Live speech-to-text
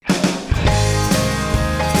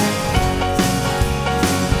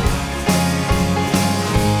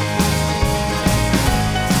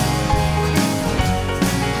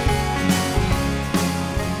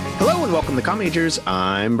Majors.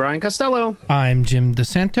 I'm Brian Costello. I'm Jim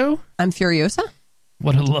DeSanto. I'm Furiosa.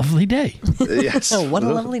 What a lovely day. Yes. Oh, what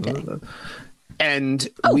a lovely day. And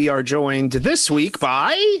we are joined this week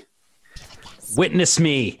by... Witness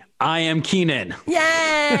me. I am Keenan. Yay!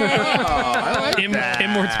 I like that.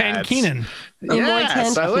 Immortan Keenan.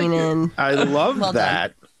 Yes, I like Keenan. it. I love Well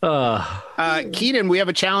that. Keenan, we have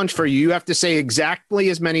a challenge for you. You have to say exactly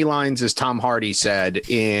as many lines as Tom Hardy said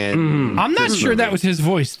in. I'm not this sure movie. that was his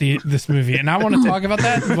voice, this movie, and I want to talk about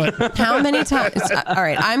that, but How many times? All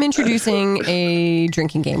right, I'm introducing a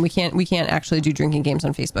drinking game. We can't actually do drinking games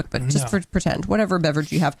on Facebook, but just for pretend, whatever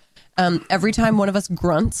beverage you have. Every time one of us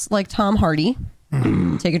grunts like Tom Hardy,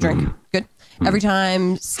 take a drink. Good. Every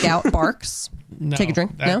time Scout barks, no, take a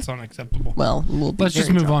drink. That's unacceptable. Well, we'll be Let's just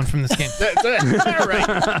very move drunk. on from this game. All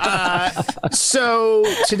right. So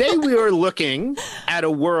today we are looking at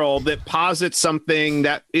a world that posits something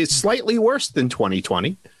that is slightly worse than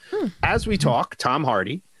 2020. As we talk, Tom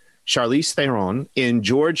Hardy, Charlize Theron in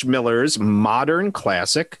George Miller's modern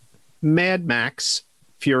classic, Mad Max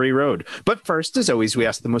Fury Road. But first, as always, we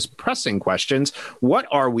ask the most pressing questions. What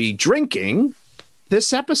are we drinking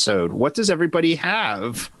this episode? What does everybody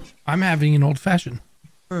have? I'm having an old fashioned.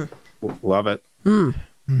 Love it. All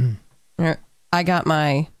right, I got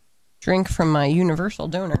my drink from my universal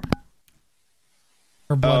donor.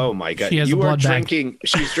 Her blood. Oh my God. She has a You are blood bag. drinking.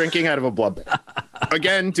 She's drinking out of a blood bag.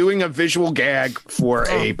 Again, doing a visual gag for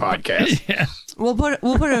a podcast. Yeah. We'll put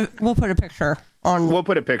a picture on. We'll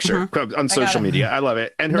put a picture on social it. media. I love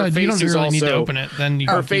it. And her No, you face don't is really need to also open it. Then you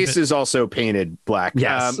her can keep face it. is also painted black.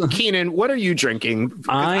 Yes. Keenan, what are you drinking?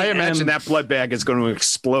 I imagine that blood bag is going to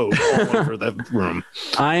explode all over the room.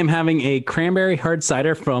 I am having a cranberry hard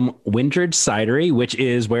cider from Windridge Cidery, which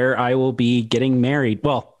is where I will be getting married.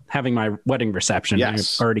 Well, having my wedding reception.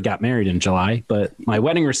 Yes. I already got married in July, but my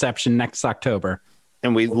wedding reception next October.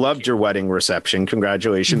 And we loved your wedding reception.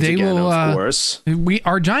 Congratulations They again, will, of course.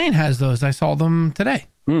 Our Giant has those. I saw them today.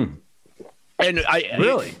 And I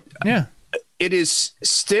Really? Yeah. it is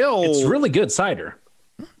still It's really good cider.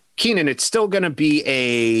 Keenan, it's still going to be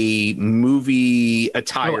a movie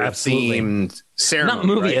attire absolutely. themed ceremony. Not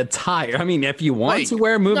movie right? attire. I mean, if you want Like, to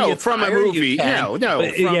wear movie no, attire, from a movie. you can. No,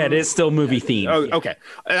 But, from- yeah, it is still movie themed. Oh, okay.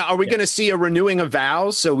 Are we going to see a renewing of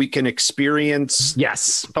vows so we can experience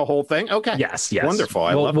Yes. the whole thing? Okay. Yes. Wonderful.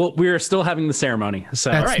 I love it. We're still having the ceremony.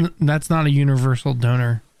 So That's not a universal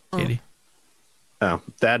donor, Katie. Oh,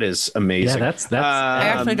 that is amazing. yeah, that's I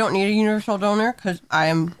actually don't need a universal donor because I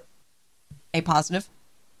am A positive.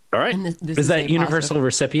 all right. And this is that A universal positive.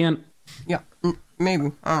 recipient? Yeah,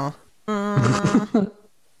 maybe. I don't know.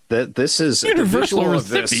 This is Universal the visual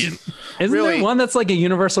of recipient. this. Isn't Really? there one that's like a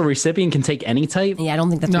universal recipient can take any type? Yeah, I don't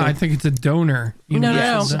think that's No, me. I think it's a donor. No.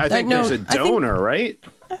 Yes, I think No, there's a I think- donor, right?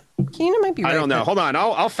 Keenan might be right. I don't know. but Hold on.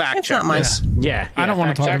 I'll fact It's check not mine. this. Yeah. I don't want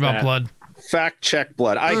to fact talk check about that. blood. Fact check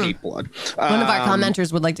blood. I hate blood. One of our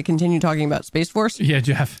commenters would like to continue talking about Space Force. Yeah,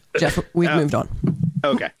 Jeff. Jeff, we've moved on.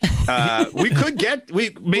 Okay. We could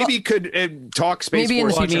talk Space Maybe in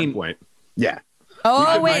the Force at future. some point. Yeah. Oh,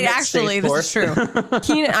 could wait, find it actually, Space this is true.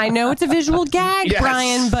 Keenan, I know it's a visual gag, Yes.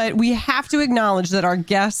 Brian, but we have to acknowledge that our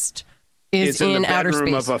guest is It's in in the outer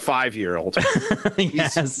bedroom space. of a 5-year-old.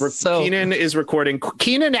 Yes. So Keenan is recording.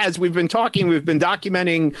 Keenan, as we've been talking, we've been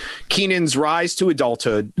documenting Keenan's rise to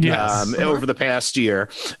adulthood Yes. over the past year.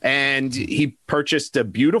 And he purchased a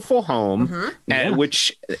beautiful home,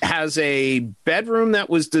 which has a bedroom that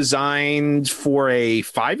was designed for a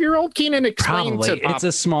 5-year-old. Keenan, explain probably to Pop. it's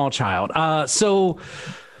a small child. So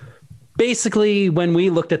basically, when we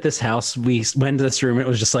looked at this house, we went to this room. It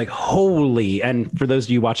was just like holy. And for those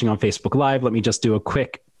of you watching on Facebook Live, let me just do a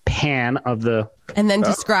quick pan of the. And then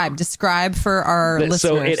describe for our listeners.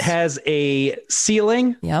 So it has a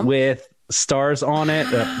ceiling Yep. with stars on it.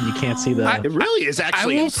 You can't see the. It really is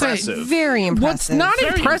actually will say- impressive. Very impressive. What's not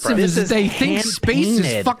Very impressive impressive. is This that they is think space is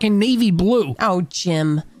hand-painted. fucking navy blue. Oh,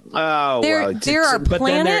 Jim. Oh, There well, are but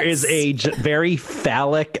then there planets. is a very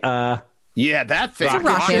phallic. yeah, that thing.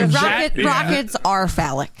 Rockets are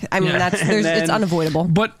phallic. I mean, Yeah. it's unavoidable.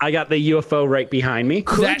 But I got the UFO right behind me.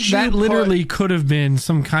 that literally could have been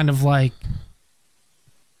some kind of like,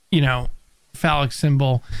 phallic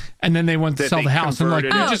symbol, and then they went to That sell they the house and like,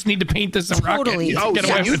 converted we it. just need to paint this a Totally. rocket. Oh, Get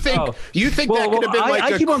yeah, away you with it. think that could have been like I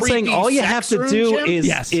a keep on saying creepy all you have sex to room, do Jim? is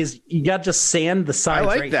Yes. is you got to just sand the sides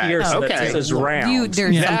like right that. here so Okay. that this is round.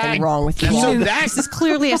 There's Yeah. something wrong with you. So all. that- This is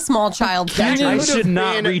clearly a small child's That bedroom. I could have should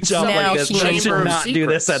not been reach up Now like this. I Chamber should of not do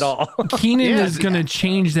this Secrets. at all. Keenan Yeah. is going to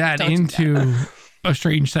change that Don't do into a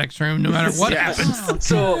strange sex room, no matter what Yes. happens.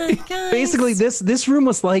 So Guys. basically, this room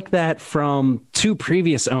was like that from 2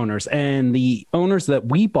 previous owners, and the owners that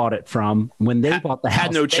we bought it from, when they bought the house,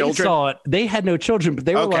 had no children? They saw it. They had no children, but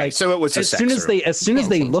they were Okay, like, so it was a as sex soon as room.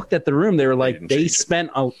 they looked at the room, they were like, didn't they change it.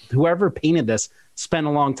 spent whoever painted this spent a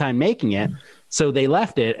long time making it. So they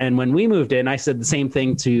left it. And when we moved in, I said the same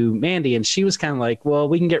thing to Mandy, and she was kind of like, well,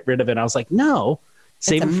 we can get rid of it. I was like, no,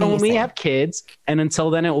 save it for when we amazing. have kids. And until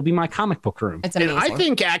then, it will be my comic book room. It's And amazing. I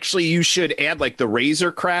think actually you should add like the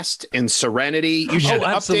Razor Crest and Serenity. You should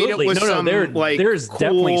update it with some there's cool...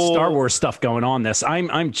 definitely Star Wars stuff going on this.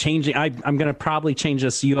 I'm changing. I'm going to probably change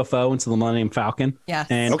this UFO into the Millennium Falcon. Yes.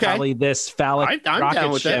 And Okay. probably this phallic I'm down rocket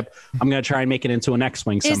with ship. I'm going to try and make it into an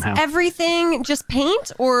X-wing is somehow. everything just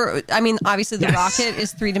paint, or I mean, obviously the Yes. rocket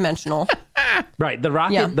is 3-dimensional. Right. The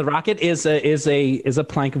rocket. Yeah. The rocket is a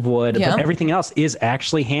plank of wood. Yeah. But everything else is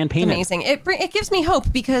actually hand painted. Amazing. It gives me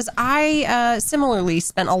hope because I similarly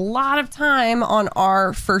spent a lot of time on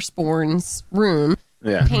our firstborn's room.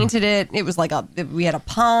 Yeah. Painted it. It was like we had a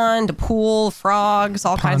pond, a pool, frogs,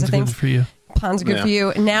 all kinds Pond's of good things. for you. Ponds are good Yeah. for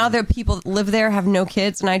you. Now the people that live there have no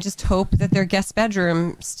kids, and I just hope that their guest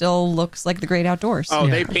bedroom still looks like the great outdoors. Oh,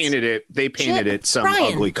 Yeah. they painted it. They painted Shit, it some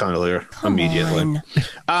Brian. ugly color Come immediately.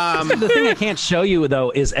 on. The thing I can't show you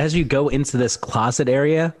though is as you go into this closet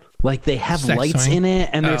area, like they have Sex lights swing? in it,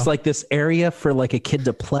 and there's Oh. like this area for like a kid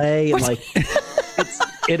to play, and like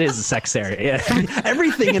it is a sex area. Yeah.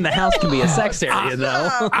 Everything in the house can be a sex area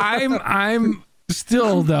though. I'm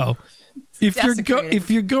still though. Desecrated. If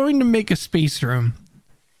you're going to make a space room,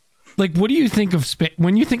 like what do you think of space?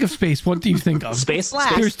 When you think of space, what do you think of? Space. Black.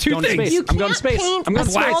 Space. There's two Going to things. space. You I'm going to can't space. paint I'm going a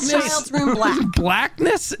to small space. child's room black.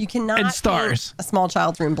 Blackness You cannot and paint stars. a small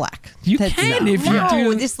child's room black. You can if you no,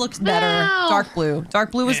 do. this looks better. Dark blue.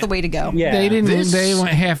 Dark blue is the way to go. Yeah. They didn't. This- they went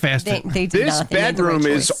half-assed. They, it. they did This not. They made the right bedroom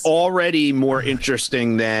is choice. already more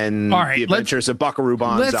interesting than All right, the Adventures of Buckaroo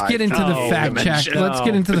Banzai. Let's get into the Oh, fact check. dimension. Let's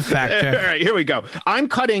get into the fact All check. right, here we go. I'm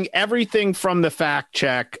cutting everything from the fact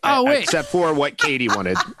check Oh, wait. except for what Katie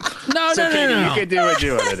wanted. No, So no, Katie, no, you no. can do what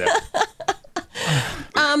you want to do.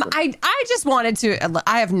 I just wanted to.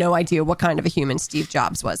 I have no idea what kind of a human Steve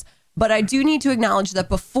Jobs was, but I do need to acknowledge that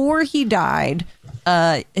before he died,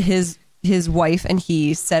 his wife and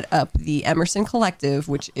he set up the Emerson Collective,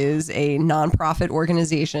 which is a nonprofit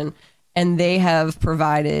organization, and they have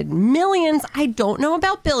provided millions. I don't know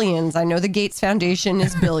about billions. I know the Gates Foundation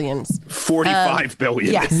is billions. 45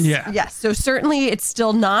 billion. Yes. Yeah. Yes. So certainly it's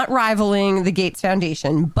still not rivaling the Gates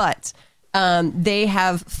Foundation, but they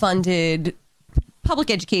have funded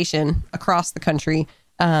public education across the country.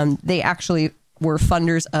 They actually were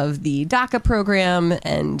funders of the DACA program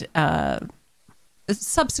and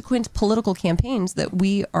subsequent political campaigns that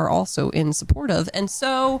we are also in support of. And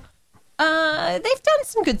so they've done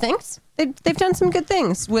some good things. They've done some good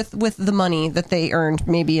things with the money that they earned,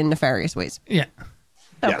 maybe in nefarious ways. Yeah.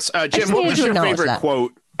 Yes. just Jim, what needed was to your acknowledge favorite that.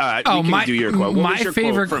 quote? You can my- do your quote. What my was your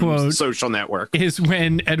favorite quote from quote- Social Network? Is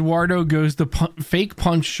when Eduardo goes to fake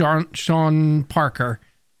punch Sean Parker,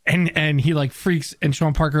 and he like freaks, and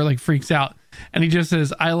Sean Parker like freaks out, and he just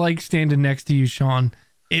says, "I like standing next to you, Sean.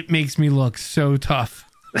 It makes me look so tough."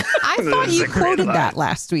 I thought is you a great quoted line. that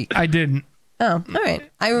last week. I didn't. Oh, all right.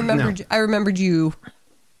 I remembered you.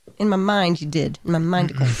 In my mind, you did. In my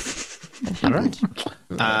mind, it happened.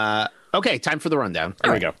 Okay, time for the rundown.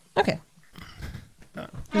 Here we go. Okay.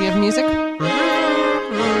 Do we have music?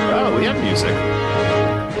 Oh, we have music.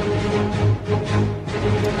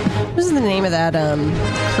 What is the name of that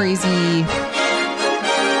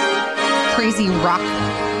crazy rock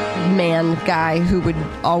man guy who would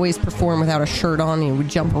always perform without a shirt on? He would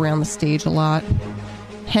jump around the stage a lot.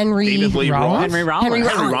 Henry David Lee Rollins? Rollins. Henry Rollins.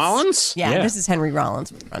 Henry Rollins? Yeah, Yeah. this is Henry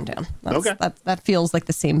Rollins with Rundown. Okay. That feels like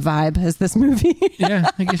the same vibe as this movie. Yeah,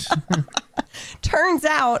 I guess. Turns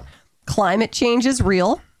out climate change is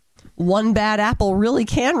real. One bad apple really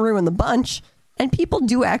can ruin the bunch, and people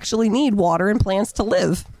do actually need water and plants to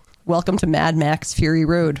live. Welcome to Mad Max Fury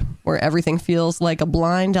Road, where everything feels like a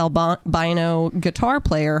blind albino guitar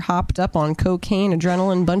player hopped up on cocaine,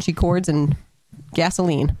 adrenaline, bungee cords, and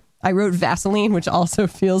gasoline. I wrote Vaseline, which also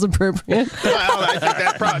feels appropriate. Well, I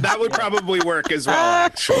think that would probably work as well,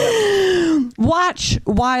 actually. Watch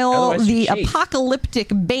while Otherwise the you chafe.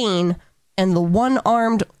 apocalyptic Bane and the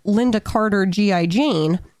one-armed Linda Carter G.I.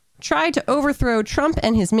 Jane try to overthrow Trump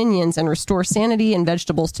and his minions and restore sanity and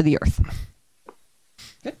vegetables to the earth.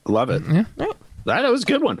 Love it. Yeah. That was a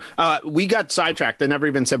good one. We got sidetracked. I never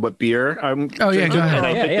even said what beer I'm Oh, yeah, drinking. go ahead. And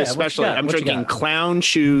I Yeah, picked yeah. this What you specially. got? I'm What you drinking got? Clown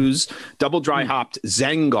Shoes Double Dry Hopped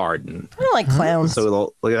Zen Garden. I don't like clowns.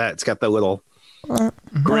 So look at that. It's got the little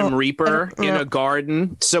Grim Reaper in a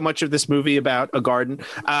garden. So much of this movie about a garden.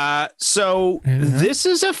 So this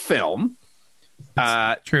is a film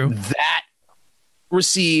True. that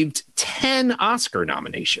received 10 Oscar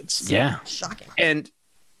nominations. Yeah. Shocking. And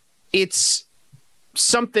it's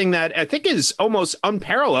something that I think is almost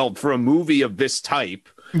unparalleled for a movie of this type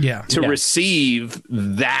Yeah. to receive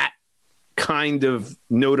that kind of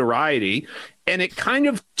notoriety. And it kind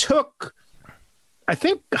of took, I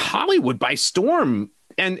think, Hollywood by storm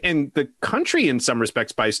and the country in some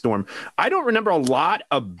respects by storm. I don't remember a lot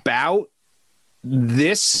about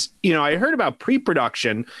this. You know, I heard about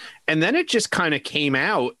pre-production and then it just kind of came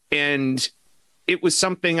out, and it was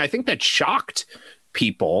something I think that shocked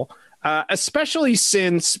people, especially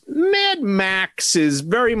since Mad Max is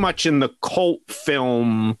very much in the cult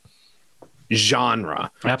film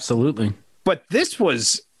genre. Absolutely. But this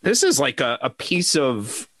is like a piece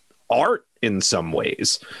of art in some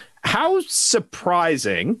ways. How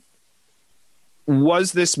surprising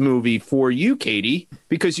was this movie for you, Katie?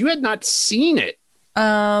 Because you had not seen it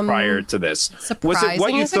prior to this. Was it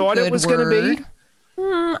what you thought it was going to be?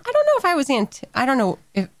 I don't know if I was. I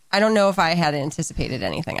don't know if I had anticipated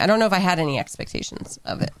anything. I don't know if I had any expectations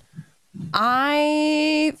of it.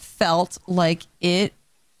 I felt like it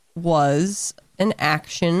was an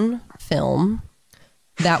action film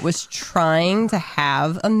that was trying to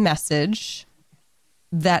have a message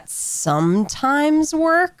that sometimes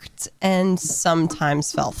worked and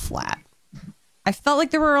sometimes fell flat. I felt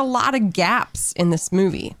like there were a lot of gaps in this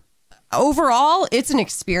movie. Overall, it's an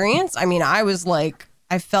experience. I mean,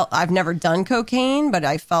 I've never done cocaine, but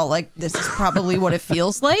I felt like this is probably what it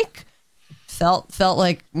feels like. Felt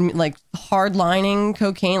like hard lining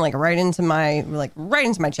cocaine, like right into my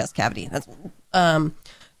chest cavity. That's the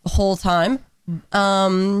whole time.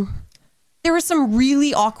 There was some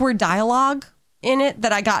really awkward dialogue in it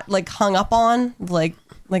that I got like hung up on, like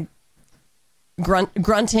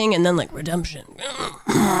grunting and then like redemption.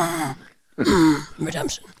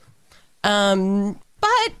 Redemption.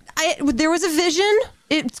 But there was a vision.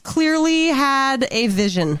 It clearly had a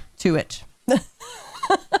vision to it.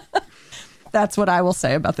 That's what I will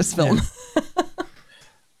say about this film.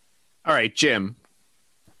 All right, Jim.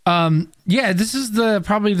 Yeah, this is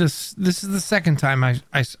the second time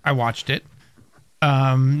I watched it.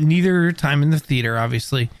 Neither time in the theater,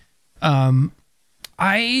 obviously.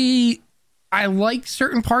 I like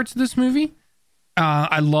certain parts of this movie.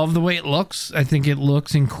 I love the way it looks. I think it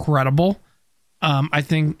looks incredible. I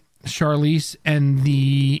think Charlize and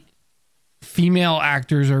the female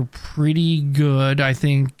actors are pretty good. I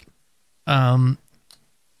think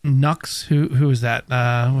Nux, who is that?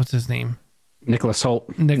 What's his name? Nicholas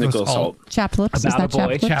Hoult. Nicholas Hoult. Chaplips. About a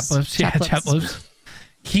boy. Chaplips. Yeah, Chaplips.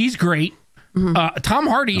 He's great. Tom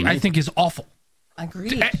Hardy, I think, is awful.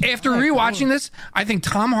 Agreed. After rewatching this, I think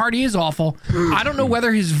Tom Hardy is awful. I don't know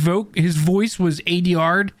whether his voice was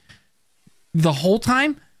ADR'd the whole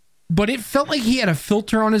time, but it felt like he had a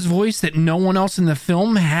filter on his voice that no one else in the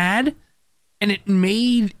film had, and it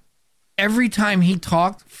made every time he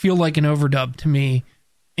talked feel like an overdub to me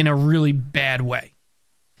in a really bad way.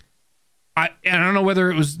 I don't know whether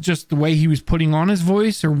it was just the way he was putting on his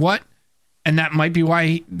voice or what, and that might be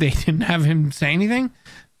why they didn't have him say anything.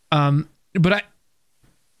 But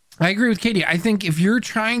I agree with Katie. I think if you're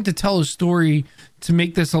trying to tell a story to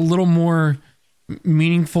make this a little more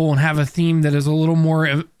meaningful and have a theme that is a little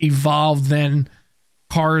more evolved than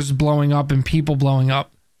cars blowing up and people blowing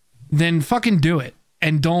up, then fucking do it.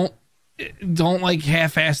 And don't like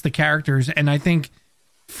half-ass the characters. And I think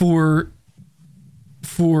for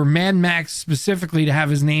Mad Max specifically to have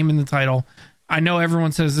his name in the title, I know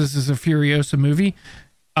everyone says this is a Furiosa movie.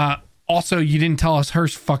 Also, you didn't tell us her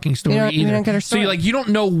fucking story either. We don't get her story. So you don't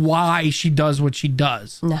know why she does what she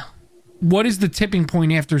does. No. What is the tipping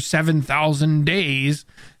point after 7,000 days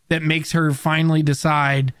that makes her finally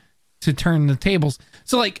decide to turn the tables?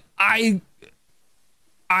 So I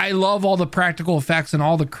love all the practical effects and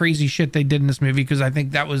all the crazy shit they did in this movie because I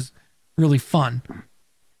think that was really fun.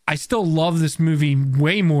 I still love this movie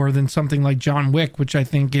way more than something like John Wick, which I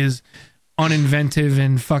think is uninventive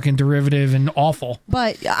and fucking derivative and awful.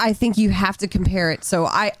 But I think you have to compare it. So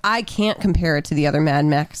I can't compare it to the other Mad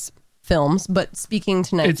Max films, but speaking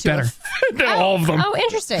tonight, It's better than all of them. Oh,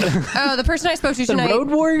 interesting. Oh, the person I spoke to The tonight, Road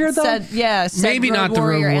Warrior, though? said Maybe Road not the Road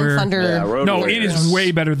Warrior Warrior. and Thunder. Yeah, Road No, Warrior. it is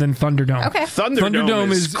way better than Thunderdome. Okay.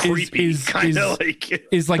 Thunderdome is creepy, is kinda like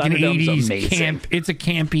is like an Thunderdome's 80s amazing. camp. It's a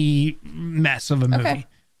campy mess of a movie. Okay.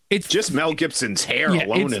 It's just Mel Gibson's hair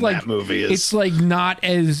alone it's in like, that movie is. It's like not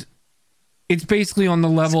as. It's basically on the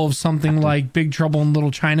level of something like Big Trouble in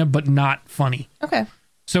Little China, but not funny. Okay.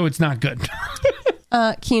 So it's not good.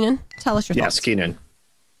 Keenan, tell us your Yes, thoughts. Keenan.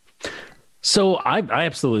 So I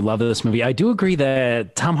absolutely love this movie. I do agree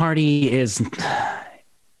that Tom Hardy is,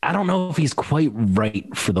 I don't know if he's quite right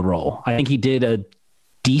for the role. I think he did a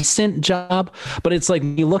decent job, but it's like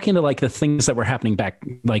you look into like the things that were happening back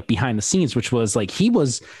like behind the scenes, which was like he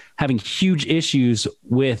was having huge issues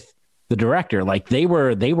with the director. Like they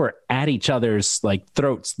were at each other's like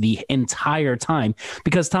throats the entire time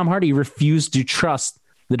because Tom Hardy refused to trust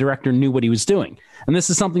the director knew what he was doing. And this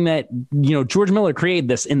is something that, you know, George Miller created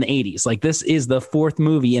this in the 80s. Like this is the fourth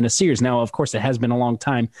movie in a series. Now, of course, it has been a long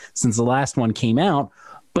time since the last one came out,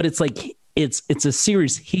 but it's like it's a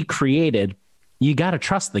series he created. You got to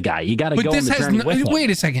trust the guy. You got to go on the journey with him. Wait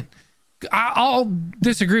a second. I'll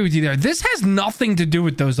disagree with you there. This has nothing to do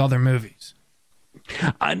with those other movies.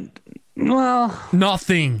 Well,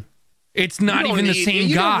 nothing. It's not even the same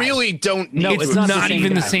guy. You really don't know. It's not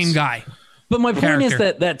even the same guy. But my point is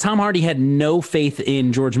that Tom Hardy had no faith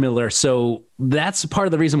in George Miller. So that's part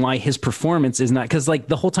of the reason why his performance is not, because like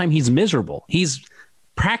the whole time he's miserable. He's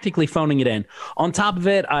practically phoning it in. On top of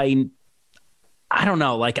it, I don't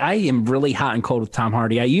know. Like I am really hot and cold with Tom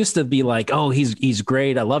Hardy. I used to be like, oh, he's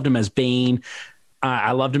great. I loved him as Bane.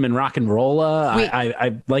 I loved him in Rock and Rolla.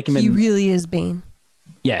 I like him. He really is Bane.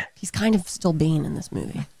 Yeah. He's kind of still Bane in this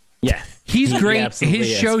movie. Yeah. He's great. His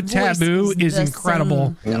show Taboo is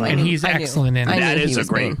incredible, and he's excellent in it. That is a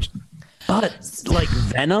great. But like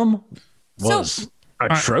Venom was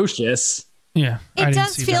atrocious. Yeah, it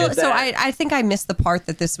does feel so. I think I missed the part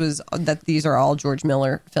that these are all George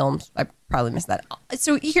Miller films. I probably missed that.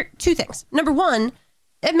 So here, two things. Number one,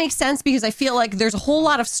 it makes sense because I feel like there's a whole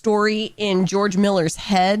lot of story in George Miller's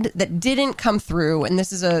head that didn't come through, and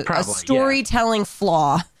this is a storytelling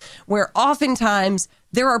flaw where oftentimes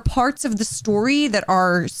there are parts of the story that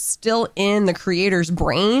are still in the creator's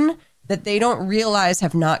brain that they don't realize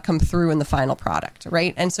have not come through in the final product,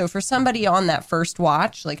 right? And so for somebody on that first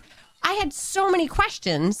watch, like I had so many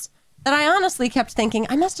questions that I honestly kept thinking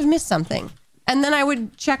I must have missed something. And then I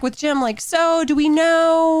would check with Jim, like, so do we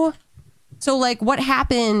know? So like what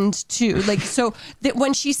happened to like, so that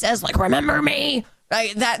when she says like, remember me,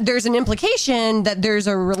 that there's an implication that there's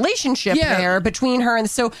a relationship there between her and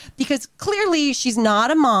so because clearly she's not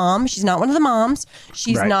a mom, she's not one of the moms,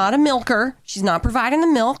 she's not a milker, she's not providing the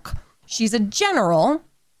milk, she's a general,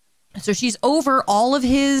 so she's over all of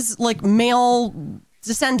his like male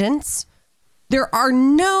descendants. There are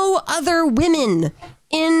no other women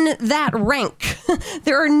in that rank.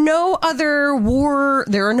 There are no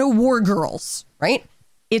war girls, right?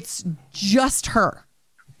 It's just her.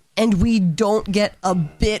 And we don't get a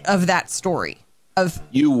bit of that story.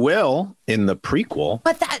 You will in the prequel.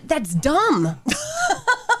 But that's dumb.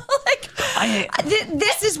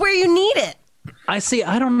 This is where you need it. I see.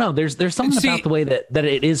 I don't know. There's something about the way that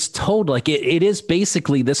it is told. Like it is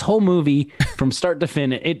basically this whole movie from start to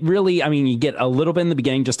finish. It really, I mean, you get a little bit in the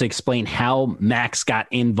beginning just to explain how Max got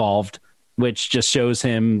involved, which just shows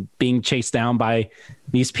him being chased down by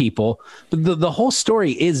these people. But the whole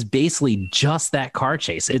story is basically just that car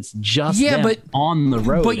chase. It's just them on the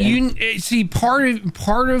road. But you see, part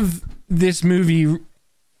of this movie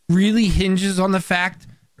really hinges on the fact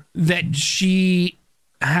that she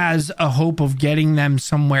has a hope of getting them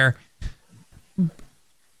somewhere.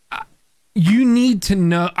 You need to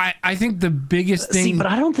know. I think the biggest thing. See, but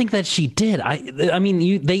I don't think that she did. I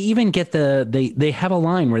mean, they even get they have a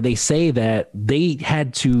line where they say that they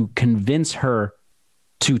had to convince her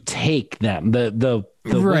to take them. The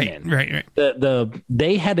women. Right.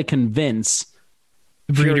 They had to convince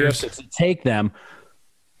Furiosa to take them.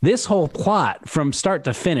 This whole plot from start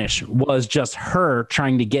to finish was just her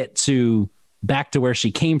trying to get back to where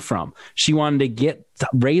she came from. She wanted to get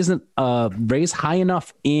raised high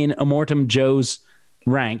enough in Immortan Joe's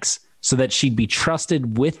ranks so that she'd be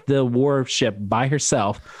trusted with the warship by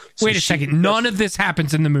herself. Wait a second. None of this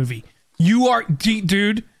happens in the movie. You are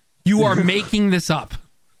making this up.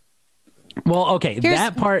 Well, okay,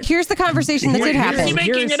 that part. Here's the conversation that did happen. Is he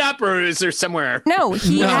making it up, or is there somewhere? No,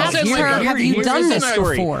 he asked her, "Have you done this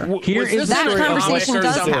before?" That conversation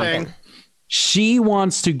does happen. She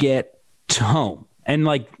wants to get home, and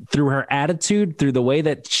like through her attitude, through the way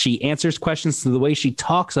that she answers questions, through the way she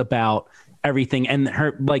talks about everything, and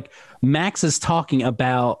her like Max is talking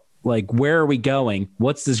about like, where are we going?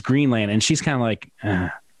 What's this Greenland? And she's kind of like,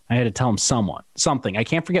 I had to tell him something. I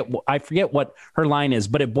forget what her line is,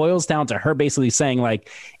 but it boils down to her basically saying like,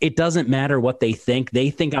 it doesn't matter what they think. They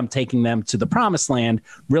think I'm taking them to the promised land.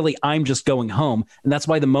 Really, I'm just going home. And that's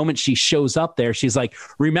why the moment she shows up there, she's like,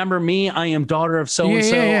 remember me? I am daughter of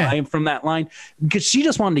so-and-so. Yeah. I am from that line. Because she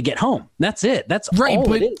just wanted to get home. That's it. That's right,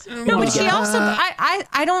 all it is. No, but she also,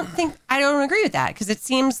 I don't agree with that because it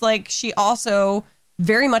seems like she also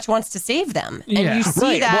very much wants to save them. And Yeah. you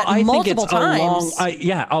see that multiple times.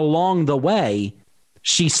 Along the way,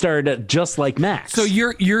 she started just like Max. So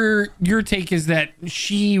your take is that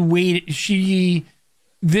she waited.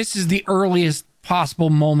 This is the earliest possible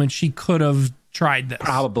moment she could have tried this.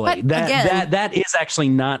 Probably. But that is actually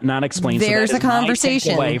not explained. There's so that a is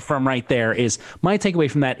conversation. My takeaway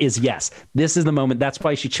from that is yes, this is the moment. That's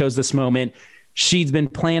why she chose this moment. She's been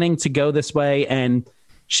planning to go this way, and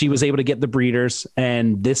she was able to get the breeders,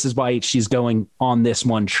 and this is why she's going on this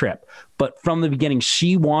one trip. But from the beginning,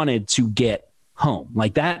 she wanted to get home.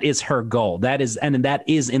 Like, that is her goal. That is in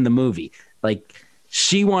the movie. Like,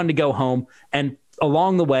 she wanted to go home, and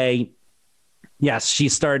along the way, yes, she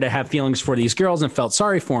started to have feelings for these girls and felt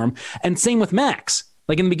sorry for them. And same with Max.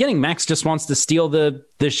 Like, in the beginning, Max just wants to steal the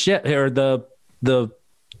shit or the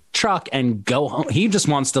truck and go home. He just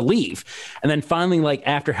wants to leave. And then finally, like,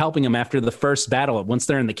 after helping him after the first battle, once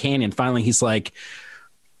they're in the canyon, finally he's like,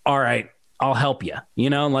 all right, I'll help you,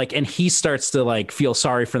 like, and he starts to like feel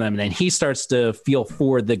sorry for them. And then he starts to feel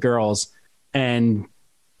for the girls, and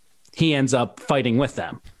he ends up fighting with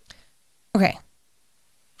them. Okay.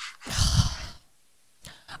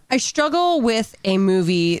 I struggle with a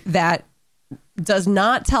movie that does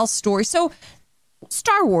not tell stories. So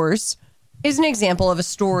Star Wars is an example of a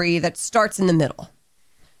story that starts in the middle.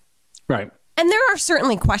 Right. And there are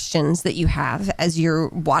certainly questions that you have as you're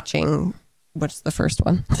watching. What's the first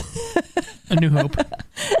one? A New Hope.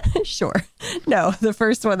 Sure. No, the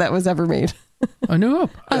first one that was ever made. A New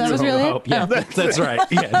Hope. Oh, that was really it? Yeah, that's right.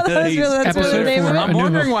 Yeah, That's really Episode the name of 4. it? I'm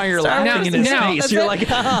wondering why you're laughing in his Now- face. You're like,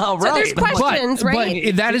 oh, So there's right. questions, right?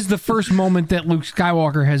 But that is the first moment that Luke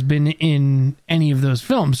Skywalker has been in any of those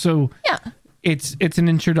films. So Yeah. it's an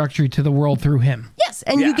introductory to the world through him. Yes,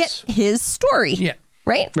 and you Yes. get his story. Yeah.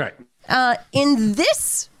 Right? Right. In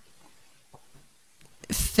this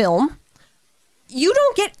film, you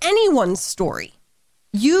don't get anyone's story.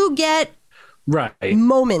 You get Right.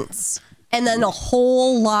 moments and then a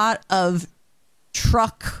whole lot of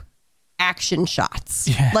truck action shots.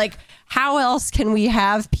 Yeah. Like, how else can we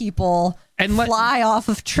have people And fly off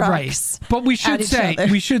of trucks? Right. But we at should each say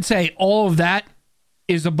other? all of that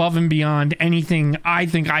is above and beyond anything I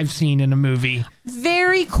think I've seen in a movie.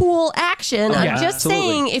 Very cool action. I'm Yeah, just absolutely.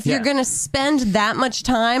 saying, if you're Yeah. going to spend that much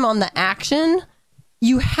time on the action,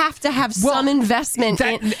 you have to have some investment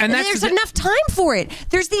in. and that's there's the- enough time for it.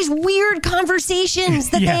 There's these weird conversations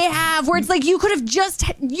that Yeah. they have where it's like you could have just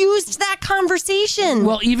used that conversation.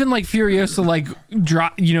 Well, even like Furiosa, like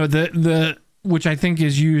drop, the which I think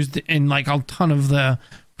is used in like a ton of the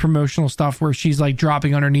promotional stuff where she's like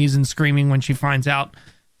dropping on her knees and screaming when she finds out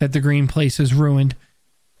that the green place is ruined.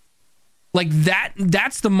 Like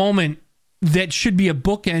that's the moment that should be a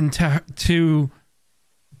bookend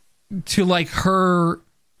to like her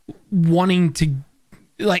wanting to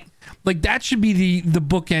like that should be the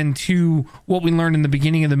bookend to what we learned in the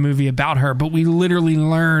beginning of the movie about her, but we literally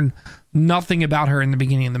learn nothing about her in the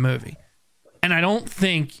beginning of the movie. And I don't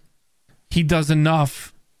think he does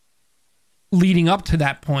enough leading up to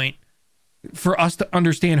that point for us to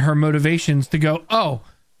understand her motivations to go, oh,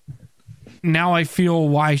 now I feel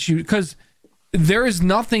why she, because there is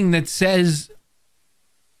nothing that says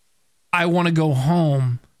I want to go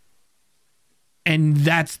home. And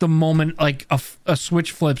that's the moment like a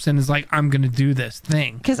switch flips and is like, I'm going to do this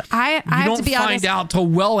thing. Because I have don't to be find honest, out till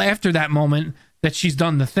well after that moment that she's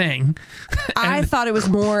done the thing. I thought it was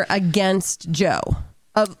more against Joe.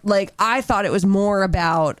 I thought it was more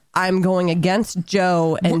about I'm going against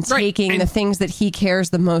Joe and Right, taking and- the things that he cares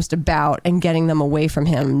the most about and getting them away from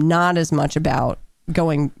him, not as much about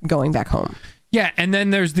going back home. Yeah, and then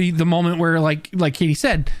there's the moment where like Katie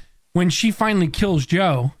said, when she finally kills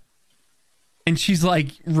Joe and she's like,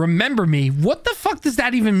 remember me, what the fuck does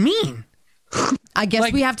that even mean? I guess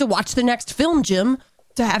Like- we have to watch the next film, Jim,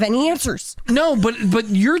 to have any answers. No, but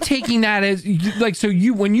you're taking that as like, so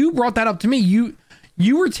you, when you brought that up to me,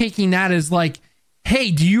 you were taking that as like,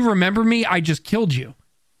 hey, do you remember me? I just killed you.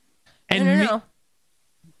 And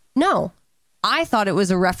No. I thought it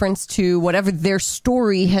was a reference to whatever their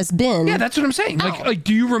story has been. yeah, that's what I'm saying. Like,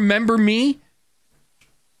 do you remember me?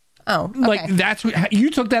 Oh, okay. Like that's what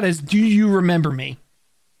you took that as. Do you remember me?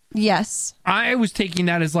 Yes. I was taking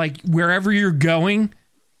that as like wherever you're going,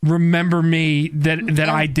 remember me that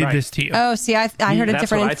I did Right. this to you. Oh, see, I heard a That's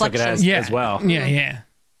different what I took it inflection. as well. Yeah.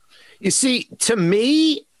 You see, to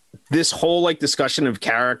me, this whole like discussion of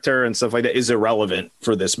character and stuff like that is irrelevant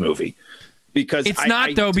for this movie because It's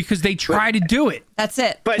not though because they try to do it. That's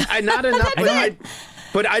it. But I not enough.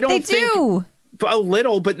 But I don't They think do. a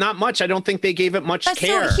little, but not much. I don't think they gave it much That's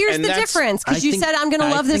care. so here's And the that's- difference because I you think- said I'm going to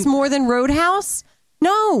I love this think- more than Roadhouse.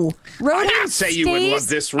 No, I Roadhouse didn't say you would love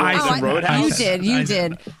this more than Roadhouse. You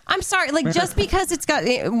did. I'm sorry. Like, just because it's got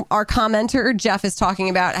our commenter Jeff is talking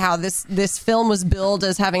about how this film was billed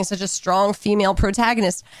as having such a strong female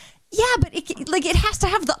protagonist. Yeah, but it has to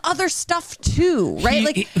have the other stuff too,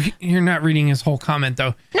 right? You're not reading his whole comment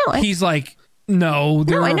though. No, he's like, no,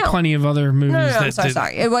 there were plenty of other movies. No, I'm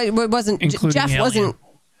sorry. It wasn't. Jeff Alien. wasn't.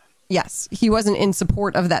 Yes, he wasn't in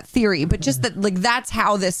support of that theory, but just that, like, that's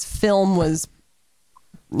how this film was,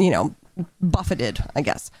 buffeted, I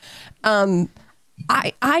guess.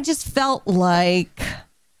 I just felt like,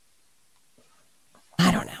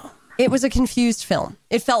 I don't know. It was a confused film.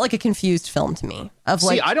 It felt like a confused film to me.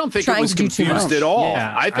 I don't think it was confused at all.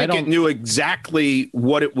 Yeah, I think it knew exactly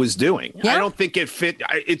what it was doing. Yeah? I don't think it fit.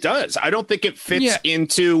 It does. I don't think it fits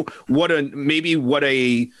into what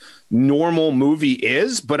a normal movie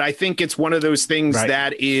is, but I think it's one of those things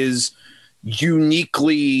that is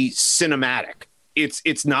uniquely cinematic.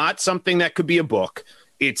 It's not something that could be a book.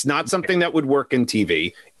 It's not something that would work in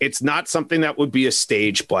TV. It's not something that would be a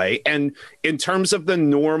stage play. And in terms of the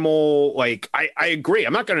normal, like, I agree.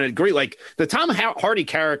 I'm not going to agree. Like, the Tom Hardy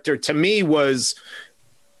character to me was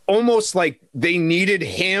almost like they needed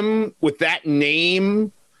him with that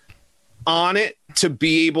name on it to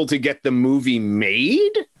be able to get the movie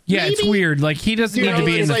made. Yeah, maybe? It's weird. Like, he doesn't need to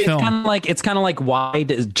be in the film. It's kind of like why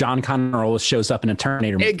does John Connor always shows up in a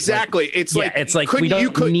Terminator movie? Exactly.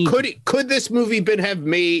 Could this movie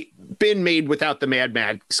been made without the Mad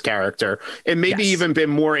Max character and maybe even been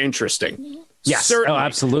more interesting? Yes. Certainly. Oh,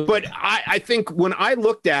 absolutely. But I think when I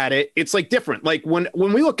looked at it, it's like different. Like when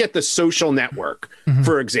we look at The Social Network,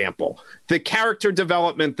 for example, the character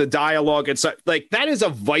development, the dialogue, it's like that is a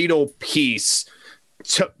vital piece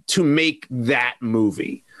to make that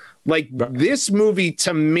movie. Like, this movie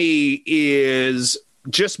to me is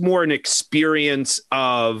just more an experience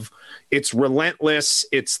of, it's relentless.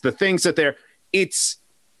 It's the things that it's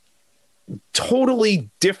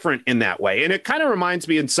totally different in that way. And it kind of reminds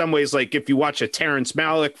me in some ways, like if you watch a Terrence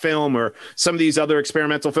Malick film or some of these other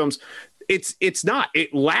experimental films,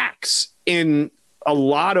 it lacks in a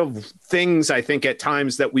lot of things, I think, at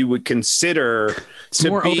times that we would consider to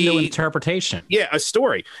more open to interpretation. Yeah, a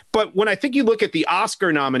story. But when I think you look at the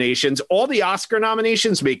Oscar nominations, all the Oscar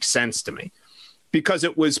nominations make sense to me because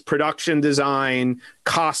it was production design,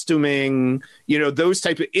 costuming, those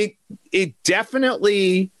type of it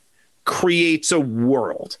definitely creates a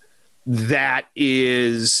world that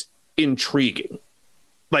is intriguing.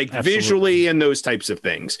 Like, absolutely. Visually and those types of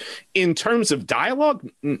things. In terms of dialogue,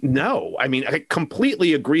 no. I mean, I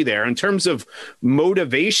completely agree there. In terms of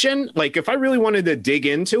motivation, like if I really wanted to dig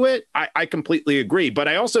into it, I completely agree. But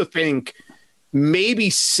I also think maybe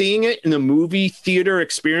seeing it in the movie theater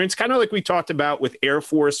experience, kind of like we talked about with Air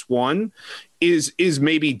Force One, is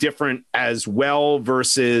maybe different as well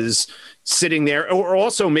versus sitting there, or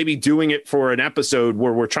also maybe doing it for an episode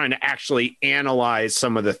where we're trying to actually analyze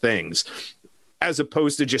some of the things, as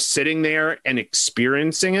opposed to just sitting there and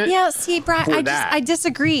experiencing it. Yeah, see, Brad, I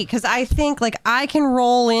disagree, because I think, like, I can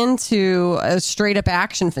roll into a straight up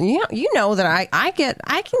action film. You know that I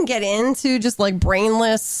can get into just like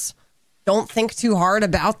brainless, don't think too hard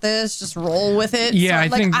about this, just roll with it. Yeah,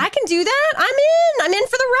 so, I can do that. I'm in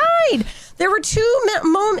for the ride. There were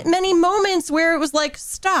many moments where it was like,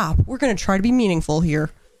 stop. We're going to try to be meaningful here.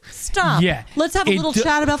 Stop. Yeah. Let's have a little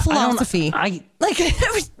chat about philosophy.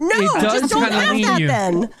 Just don't have that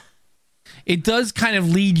then. It does kind of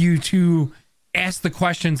lead you to ask the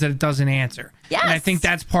questions that it doesn't answer. Yes. And I think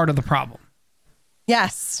that's part of the problem.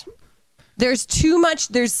 Yes. There's too much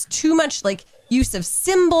like use of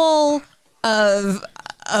symbol, of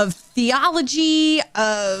theology,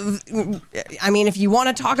 if you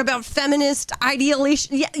want to talk about feminist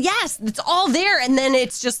ideation, yes, it's all there. And then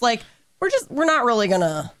it's just like, we're just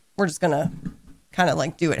gonna kind of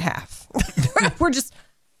like do it half.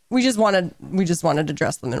 we just wanted to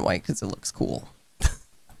dress them in white because it looks cool.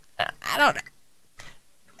 I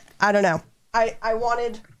don't know. I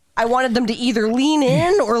wanted them to either lean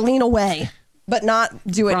in or lean away, but not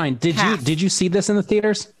do it. Brian, did you see this in the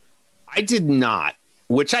theaters? I did not,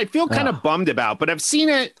 which I feel kind of bummed about, but I've seen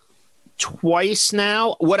it twice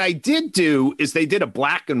now. What I did do is they did a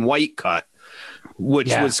black and white cut, which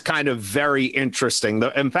was kind of very interesting.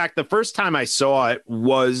 In fact, the first time I saw it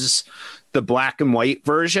was the black and white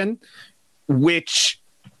version, which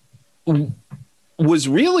was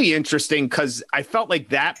really interesting because I felt like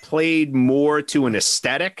that played more to an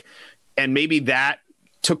aesthetic, and maybe that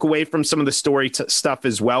took away from some of the story stuff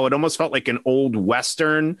as well. It almost felt like an old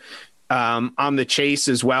Western on the chase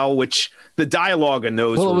as well, which the dialogue in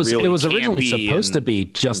those it was originally supposed to be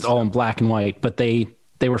just all in black and white, but they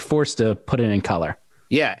were forced to put it in color.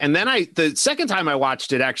 Yeah, and then the second time I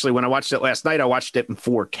watched it, actually, when I watched it last night, I watched it in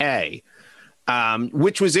 4K,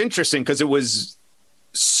 which was interesting because it was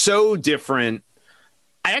so different.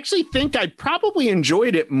 I actually think I probably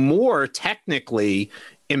enjoyed it more technically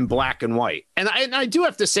in black and white. And I do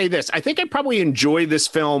have to say this. I think I probably enjoy this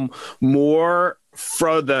film more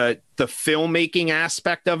for the filmmaking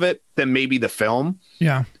aspect of it than maybe the film.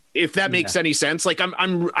 Yeah. If that makes any sense. Like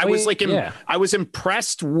I was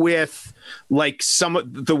impressed with like some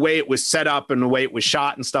of the way it was set up and the way it was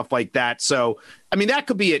shot and stuff like that. So, I mean, that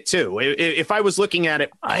could be it too. If I was looking at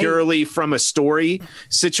it purely from a story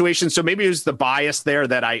situation. So maybe it was the bias there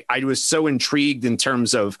that I was so intrigued in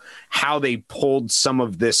terms of how they pulled some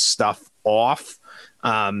of this stuff off.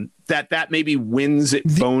 That maybe wins it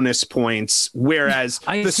bonus points, whereas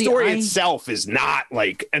the story itself is not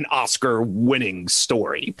like an Oscar-winning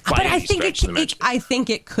story. But I think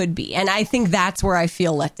it could be, and I think that's where I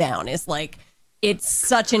feel let down. Is like it's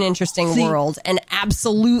such an interesting world, and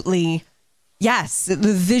absolutely, yes, the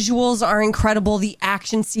visuals are incredible, the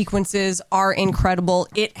action sequences are incredible.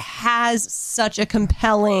 It has such a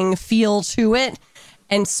compelling feel to it,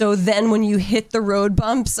 and so then when you hit the road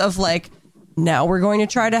bumps of like, now we're going to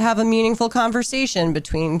try to have a meaningful conversation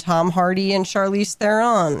between Tom Hardy and Charlize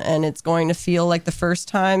Theron, and it's going to feel like the first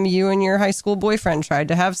time you and your high school boyfriend tried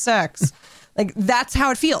to have sex. Like, that's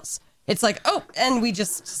how it feels. It's like, oh, and we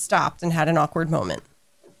just stopped and had an awkward moment.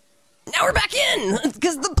 Now we're back in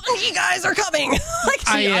because the Bungie guys are coming.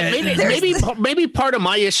 Maybe part of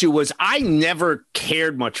my issue was I never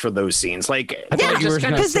cared much for those scenes. Like,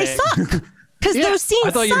 because they suck. Because those scenes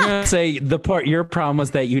I thought you were going to say your problem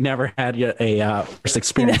was that you never had a first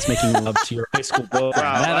experience making love to your high school boyfriend.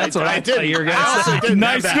 That's what I thought you were going to say.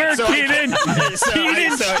 Nice work, Keenan.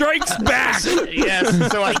 Keenan strikes back.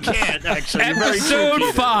 Yes, so I can't actually.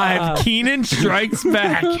 Episode 5, Keenan strikes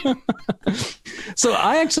back. So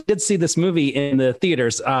I actually did see this movie in the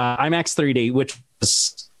theaters, IMAX 3D, which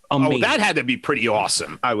was amazing. Oh, that had to be pretty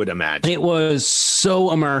awesome, I would imagine. It was so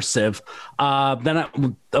immersive.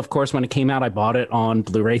 Then, of course, when it came out, I bought it on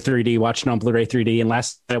Blu-ray 3D, watched it on Blu-ray 3D, and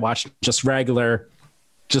last night I watched just regular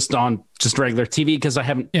TV because I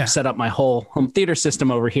haven't set up my whole home theater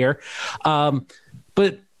system over here.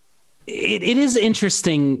 But it is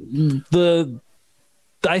interesting.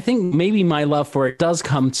 I think maybe my love for it does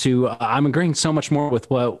come to, I'm agreeing so much more with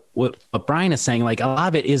what Brian is saying. Like, a lot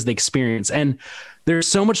of it is the experience, and there's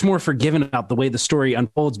so much more forgiven about the way the story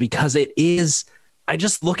unfolds because it is, I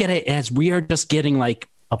just look at it as we are just getting like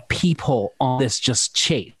a peephole on this just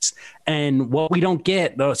chase. And what we don't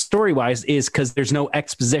get story wise is because there's no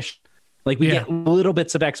exposition. Like we get little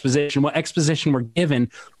bits of exposition. What exposition we're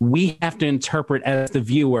given, we have to interpret as the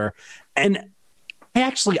viewer. And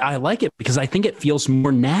I like it because I think it feels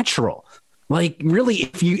more natural. Like,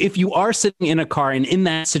 really, if you are sitting in a car and in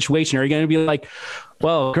that situation, are you going to be like,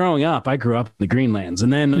 well, growing up, I grew up in the Greenlands.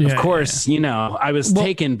 And then, of course, I was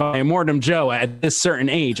taken by Immortum Joe at this certain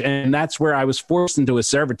age. And that's where I was forced into a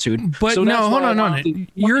servitude. But so no, hold on.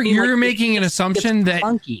 You're making an assumption that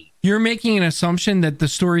you're making an assumption that the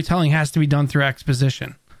storytelling has to be done through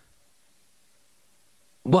exposition.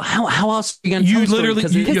 Well, how else are you going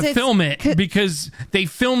to you film it because they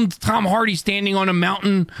filmed Tom Hardy standing on a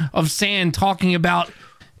mountain of sand talking about.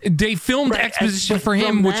 They filmed exposition for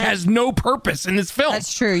him, which has no purpose in this film.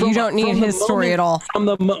 That's true. You don't need his story at all. From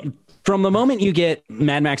the moment you get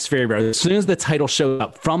Mad Max Fury Road, as soon as the title shows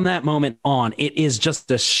up, from that moment on, it is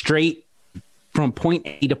just a straight from point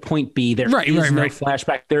A to point B. There is no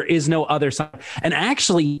flashback. There is no other side. And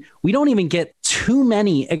actually, we don't even get too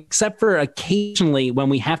many, except for occasionally when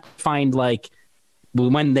we have to find like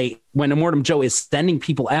when Immortum Joe is sending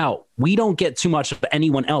people out, we don't get too much of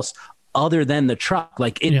anyone else other than the truck.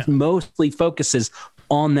 Like it mostly focuses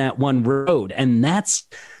on that one road. And that's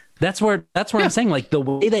where I'm saying, like, the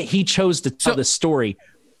way that he chose to tell the story,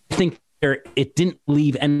 I think it didn't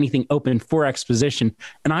leave anything open for exposition.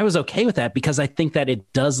 And I was okay with that because I think that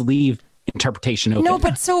it does leave interpretation open. No,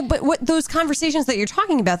 but what those conversations that you're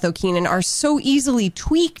talking about though, Keenan, are so easily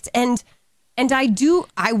tweaked, and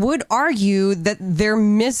I would argue that they're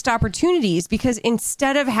missed opportunities because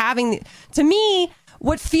instead of having, to me,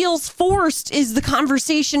 what feels forced is the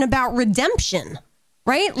conversation about redemption.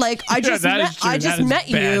 Right? Like, I just met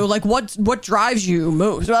you. Like, what drives you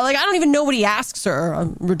most? Well, like, I don't even know what he asks her.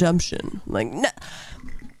 Redemption. Like,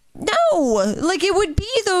 no. Like, it would be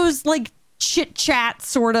those, like, chit chat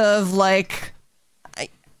sort of, like,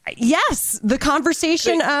 yes, the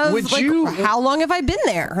conversation of, like, how long have I been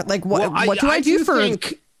there? Like, what do I do for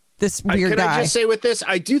this weird guy? Can I just say with this?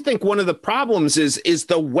 I do think one of the problems is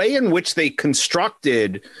the way in which they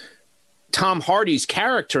constructed Tom Hardy's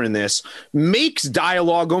character in this makes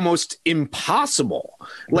dialogue almost impossible.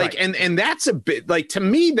 Like, right. and that's a bit like, to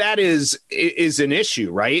me, that is an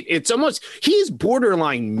issue, right? It's almost, he's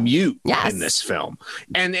borderline mute in this film.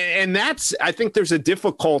 And that's, I think there's a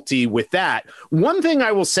difficulty with that. One thing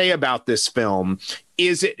I will say about this film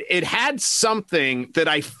is it had something that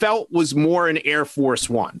I felt was more in Air Force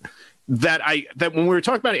One. That when we were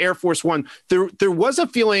talking about Air Force One, there was a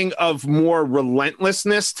feeling of more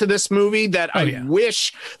relentlessness to this movie that I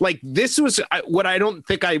wish, like, this was what I don't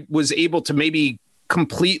think I was able to maybe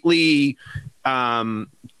completely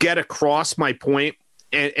get across my point.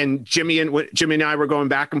 And Jimmy and I were going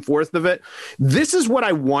back and forth of it. This is what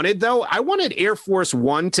I wanted, though. I wanted Air Force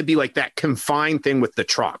One to be like that confined thing with the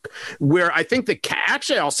truck, where I think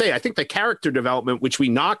I think the character development, which we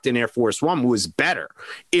knocked in Air Force One, was better.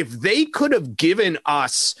 If they could have given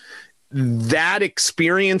us that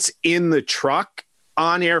experience in the truck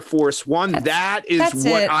on Air Force One, that's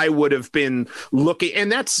what I would have been looking, and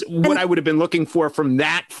that's what I would have been looking for from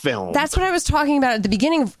that film. That's what I was talking about at the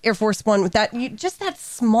beginning of Air Force One, with that, just that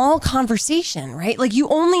small conversation, right? Like, you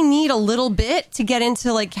only need a little bit to get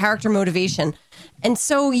into like character motivation, and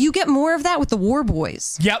so you get more of that with the War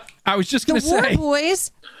Boys. Yep, I was just going to say the War Boys.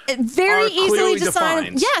 Very easily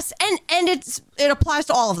defined. Yes, and it applies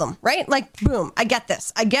to all of them, right? Like, boom, I get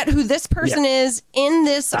this. I get who this person is in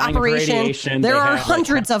this operation. There are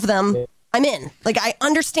hundreds of them. I'm in. Like, I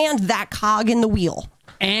understand that cog in the wheel.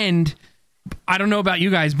 And I don't know about you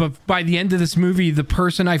guys, but by the end of this movie, the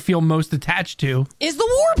person I feel most attached to is the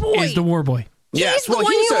War Boy. Yes, he's the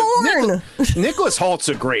one you mourn. Nicholas Holt's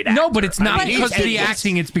a great actor. No, but it's not because of the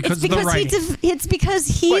acting. It's because of the writing. It's because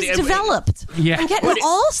he's developed. Yeah, I'm getting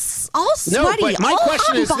all sweaty. No, but my all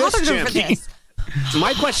question is this, Jim.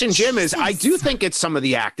 My question, Jim, is I do think it's some of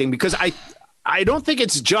the acting, because I don't think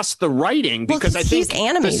it's just the writing, because I think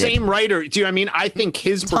the same writer. Do you know what I mean? I think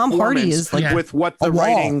his Tom Hardy is like with what the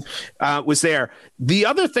writing was there. The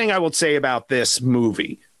other thing I will say about this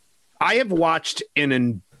movie, I have watched an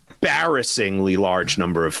embarrassingly large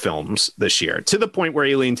number of films this year, to the point where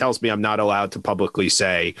Aileen tells me I'm not allowed to publicly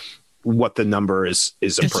say what the number is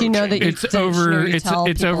approaching. Did she know that it's over?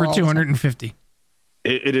 It's over 250.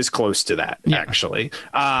 It is close to that, actually.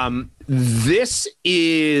 This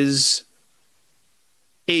is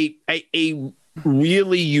a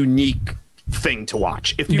really unique thing to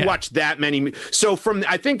watch. If you watch that many, so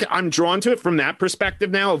I think I'm drawn to it from that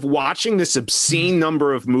perspective now of watching this obscene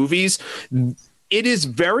number of movies. It is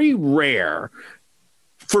very rare,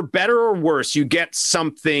 for better or worse, you get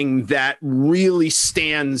something that really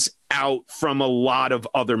stands out from a lot of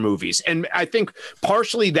other movies. And I think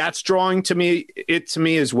partially that's drawing to me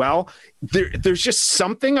as well. There's just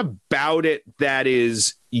something about it that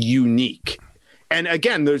is unique. And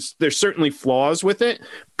again, there's certainly flaws with it,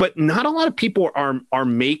 but not a lot of people are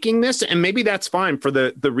making this. And maybe that's fine for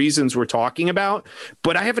the reasons we're talking about.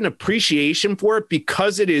 But I have an appreciation for it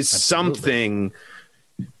because it is something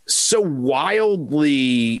so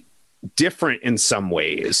wildly different in some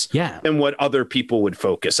ways than what other people would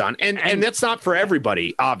focus on. And that's not for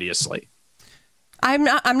everybody, obviously. I'm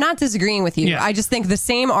not disagreeing with you. Yeah. I just think the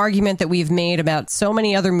same argument that we've made about so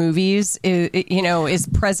many other movies is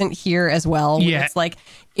present here as well. Yeah. It's like,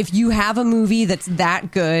 if you have a movie that's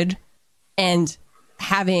that good, and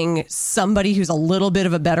having somebody who's a little bit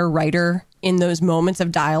of a better writer in those moments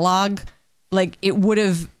of dialogue, like, it would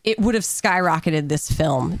have skyrocketed this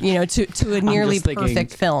film, to a nearly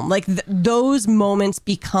perfect film. Like, those moments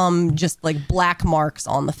become just like black marks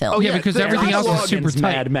on the film. Oh yeah, because everything else is super tight.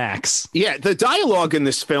 Mad Max. Yeah, the dialogue in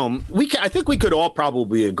this film, I think we could all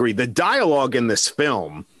probably agree, the dialogue in this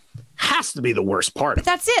film has to be the worst part. But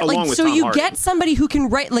that's it. Like, so you get somebody who can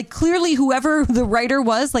write, like, clearly whoever the writer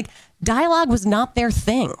was, like, dialogue was not their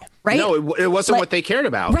thing. Right? No, it wasn't what they cared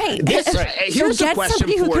about. Right. Here's so a question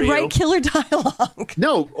somebody who for can you. write killer dialogue.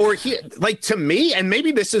 No, to me, and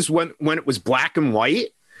maybe this is when it was black and white,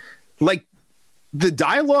 like, the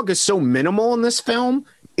dialogue is so minimal in this film.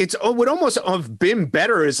 It would almost have been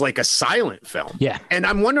better as like a silent film. Yeah. And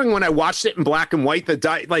I'm wondering, when I watched it in black and white,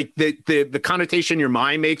 the connotation your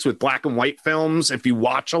mind makes with black and white films, if you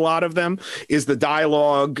watch a lot of them, is the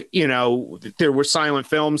dialogue, there were silent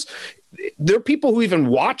films. There are people who even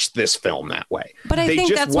watch this film that way. But I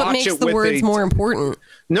think that's what makes the words more important.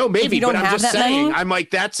 No, maybe, but I'm just saying, many? I'm like,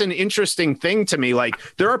 that's an interesting thing to me. Like,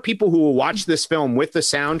 there are people who will watch this film with the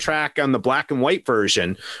soundtrack on the black and white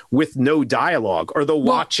version with no dialogue, or they'll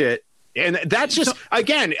watch it. And that's just,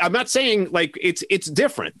 again, I'm not saying like it's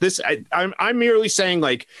different. I'm merely saying,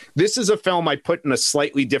 like, this is a film I put in a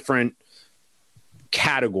slightly different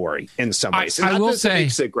category in some ways. I will say,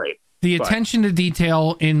 makes it great. the But- attention to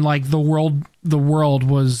detail in like the world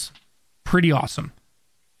was pretty awesome.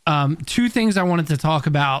 Two things I wanted to talk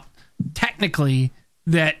about technically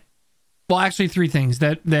actually three things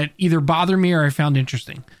that either bother me or I found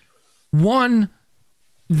interesting. The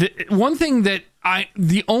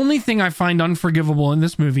only thing I find unforgivable in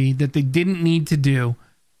this movie that they didn't need to do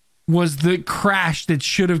was the crash that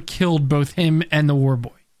should have killed both him and the war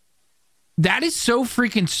boy. That is so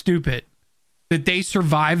freaking stupid that they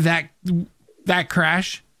survived that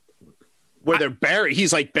crash. Where they're buried.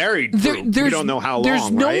 He's like buried. We don't know how long. There's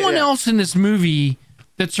no right? one else in this movie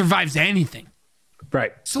that survives anything.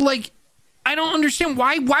 Right. So like, I don't understand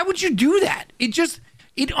why would you do that?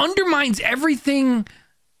 It undermines everything.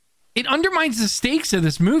 It undermines the stakes of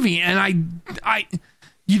this movie. And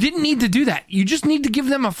you didn't need to do that. You just need to give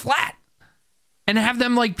them a flat and have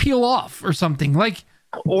them like peel off or something like,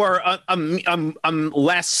 or a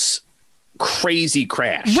less crazy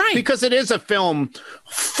crash, right? Because it is a film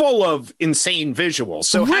full of insane visuals.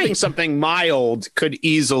 So having something mild could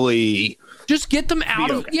easily just get them out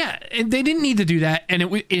of and they didn't need to do that. And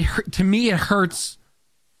it to me it hurts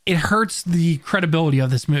the credibility of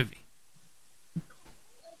this movie.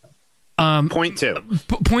 Point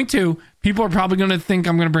two, people are probably going to think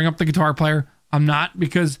I'm going to bring up the guitar player. I'm not,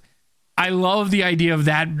 because I love the idea of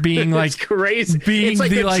that being like it's crazy. Being it's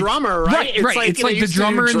like the drummer, right? It's like the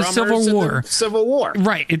drummer in the Civil War. Civil War,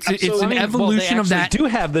 right? It's an evolution of that. Do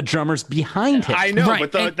have the drummers behind him? I know,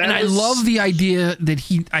 right? But I love the idea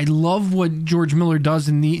that I love what George Miller does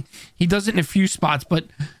he does it in a few spots, but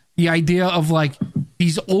the idea of like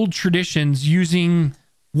these old traditions using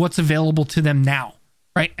what's available to them now,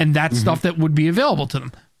 right? And that's stuff that would be available to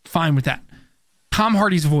them. Fine with that. Tom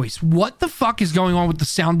Hardy's voice. What the fuck is going on with the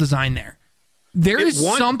sound design there?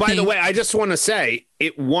 Something. By the way, I just want to say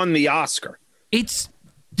it won the Oscar. It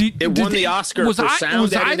won the Oscar for sound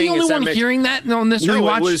was editing. I the only one hearing that on this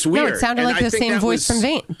rewatch? It was weird. No, it sounded like the same voice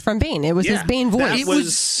from Bane. It was his Bane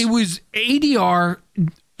voice. It was ADR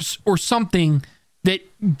or something that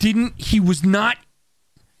he was not.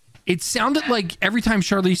 It sounded like every time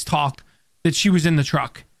Charlize talked that she was in the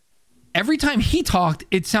truck. Every time he talked,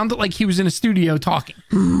 it sounded like he was in a studio talking,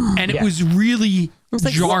 and it was really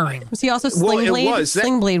jarring. Was he also Sling Blade?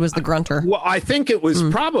 Sling Blade was the grunter. Well, I think it was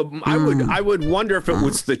probably. I would wonder if it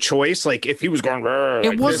was the choice. Like if he was going.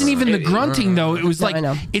 It wasn't even the grunting though. It was like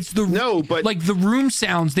it's the like the room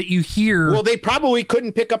sounds that you hear. Well, they probably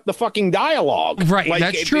couldn't pick up the fucking dialogue. Right, like,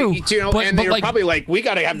 that's true. And they were probably like, we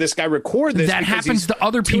got to have this guy record this. That happens to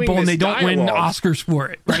other people, and they don't win Oscars for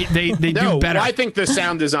it. Right? They do better. I think the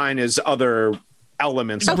sound design is other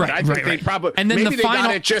elements of it. I think they probably and then maybe they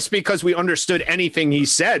got it just because we understood anything he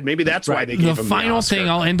said. Maybe that's why they gave him the final thing.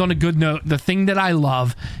 I'll end on a good note. The thing that I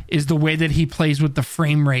love is the way that he plays with the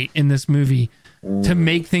frame rate in this movie to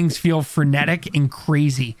make things feel frenetic and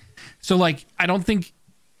crazy. So like, I don't think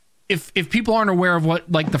if people aren't aware of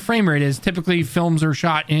what like the frame rate is, typically films are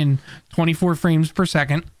shot in 24 frames per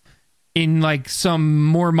second. In like some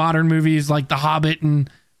more modern movies like The Hobbit and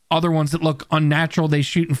other ones that look unnatural, they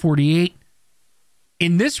shoot in 48.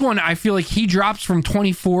 In this one, I feel like he drops from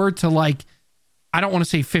 24 to like, I don't want to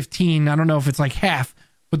say 15. I don't know if it's like half,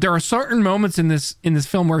 but there are certain moments in this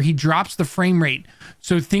film where he drops the frame rate.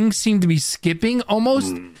 So things seem to be skipping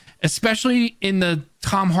almost, especially in the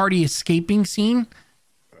Tom Hardy escaping scene,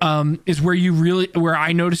 is where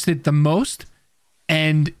I noticed it the most.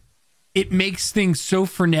 And it makes things so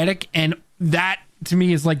frenetic. And that to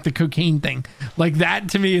me is like the cocaine thing. Like that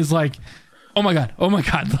to me is like, oh my god!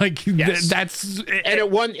 Like that's and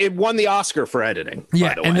it won the Oscar for editing.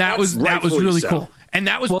 Yeah, and that was really cool. And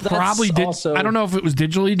that was probably I don't know if it was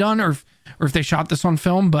digitally done or if they shot this on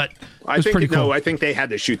film, but it was pretty cool. No, I think they had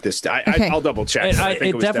to shoot this. I'll double check.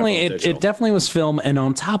 It definitely was film, and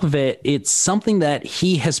on top of it, it's something that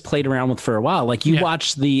he has played around with for a while. Like you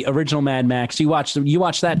watch the original Mad Max, you watch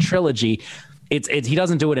that trilogy. He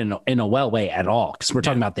doesn't do it in a well way at all, because we're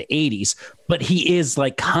talking about the 80s, but he is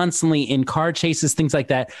like constantly in car chases, things like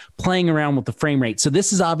that, playing around with the frame rate. So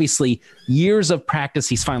this is obviously years of practice.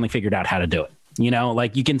 He's finally figured out how to do it. You know,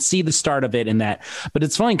 like you can see the start of it in that, but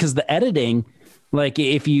it's funny because the editing, like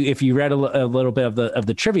if you read a little bit of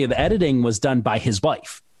the trivia, the editing was done by his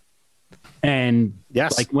wife. And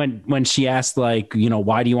yes, like when she asked, like, you know,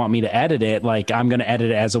 why do you want me to edit it? Like, I'm going to edit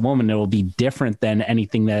it as a woman. It will be different than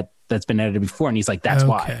anything that's been edited before. And he's like, that's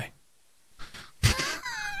why.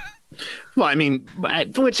 Well, I mean,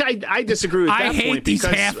 which I disagree with that I hate point these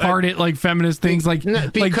half-hearted like feminist things. Like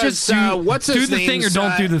because just what's his do the thing or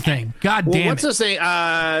don't do the thing. God damn what's his name?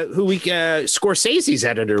 Scorsese's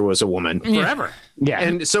editor was a woman forever. Yeah,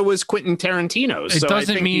 and so was Quentin Tarantino's. It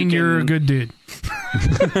doesn't mean you're a good dude.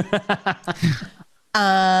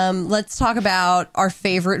 Let's talk about our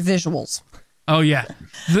favorite visuals. Oh yeah.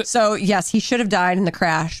 So yes, he should have died in the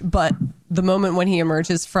crash, but the moment when he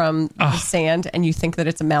emerges from the sand and you think that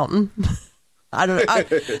it's a mountain. I don't know.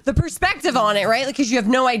 The perspective on it, right? Because you have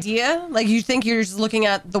no idea. Like you think you're just looking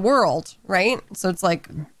at the world, right? So it's like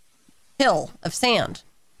hill of sand.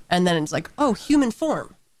 And then it's like, oh, human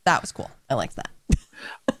form. That was cool. I liked that.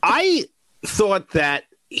 I thought that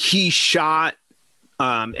he shot,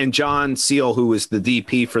 and John Seal, who was the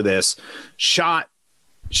DP for this, shot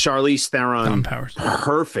Charlize Theron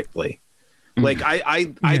perfectly. Like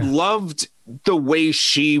I loved the way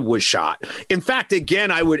she was shot. In fact,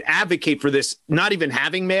 again, I would advocate for this, not even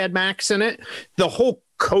having Mad Max in it. The whole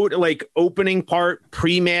code, like opening part,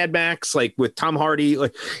 pre-Mad Max, like with Tom Hardy,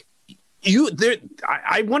 like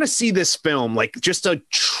I want to see this film, like just a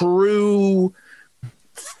true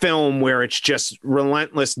film where it's just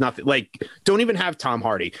relentless, nothing, like don't even have Tom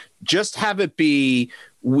Hardy, just have it be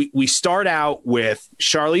we start out with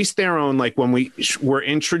Charlize Theron, like when we were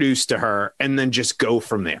introduced to her, and then just go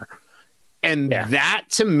from there. And that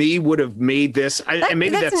to me would have made this, and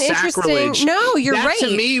maybe that's sacrilege. No, you're right.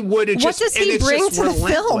 To me, would have just. What does he bring to the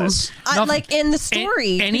film? Like in the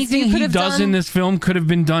story, anything he does in this film could have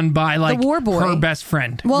been done by like the War Boy, her best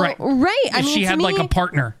friend. Well, right. I mean, she had like a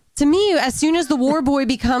partner. To me, as soon as the War Boy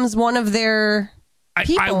becomes one of their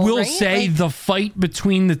people, I will say the fight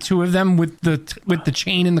between the two of them with the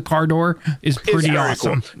chain in the car door is pretty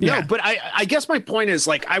awesome. Cool. Yeah. No, but I guess my point is,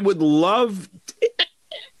 like, I would love,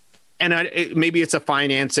 and maybe it's a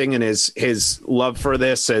financing and his love for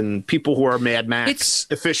this and people who are Mad Max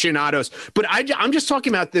aficionados. But I'm just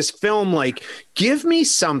talking about this film. Like, give me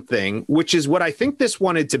something, which is what I think this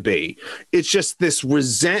wanted to be. It's just this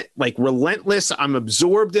relentless. I'm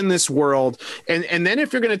absorbed in this world. And then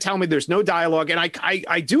if you're going to tell me there's no dialogue, and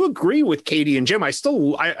I do agree with Katie and Jim. I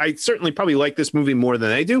certainly probably like this movie more than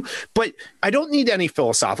they do, but I don't need any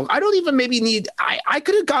philosophical. I don't even maybe need, I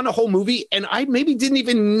could have gone a whole movie and I maybe didn't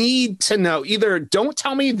even need to know either. Don't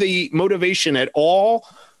tell me the motivation at all,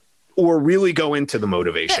 or really go into the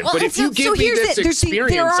motivation. But if you give me this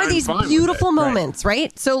experience, there are these beautiful moments,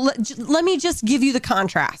 right? So let me just give you the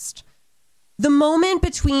contrast. The moment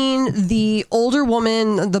between the older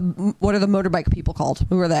woman, what are the motorbike people called?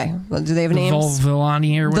 Who are they? Do they have names?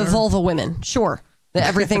 Vulvani or whatever? The vulva women, sure.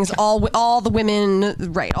 Everything's all the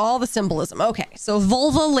women, right? All the symbolism. Okay, so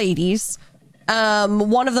vulva ladies.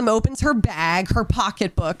 One of them opens her bag, her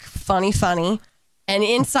pocketbook, funny. And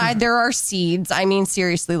inside there are seeds. I mean,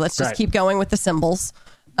 seriously, let's just keep going with the symbols.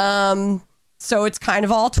 So it's kind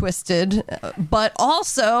of all twisted. But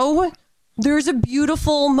also, there's a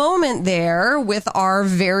beautiful moment there with our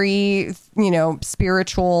very,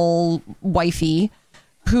 spiritual wifey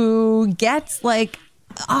who gets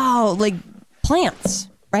plants,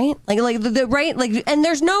 right? And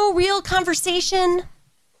there's no real conversation.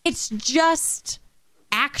 It's just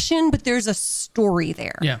action, but there's a story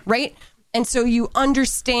there, right? And so you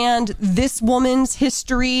understand this woman's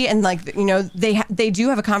history, and they do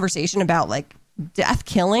have a conversation about like death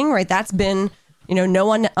killing, right? That's been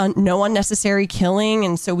no unnecessary killing,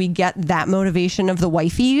 and so we get that motivation of the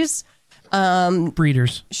wifeys,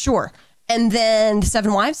 breeders, sure, and then the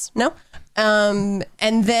 7 wives, no. And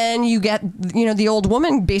then you get, the old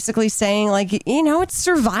woman basically saying it's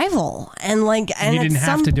survival, and and you didn't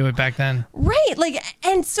have to do it back then, right?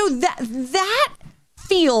 And so that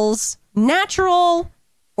feels natural,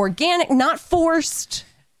 organic, not forced.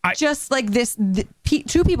 Just like this,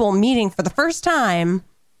 two people meeting for the first time,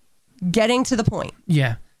 getting to the point.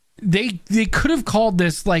 Yeah, they could have called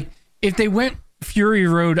this, like, if they went Fury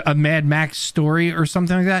Road, a Mad Max story or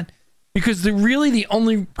something like that. Because the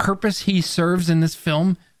only purpose he serves in this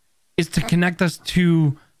film is to connect us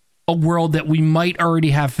to a world that we might already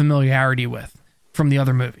have familiarity with from the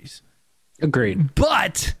other movies. Agreed.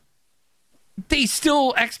 But they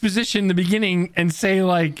still exposition the beginning and say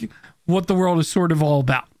what the world is sort of all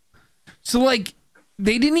about. So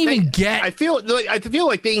they didn't even get. I feel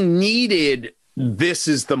like they needed. This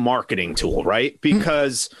is the marketing tool, right?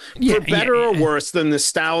 Because for better or worse, the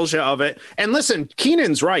nostalgia of it. And listen,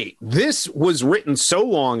 Keenan's right. This was written so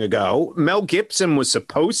long ago. Mel Gibson was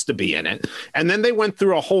supposed to be in it. And then they went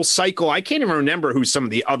through a whole cycle. I can't even remember who some of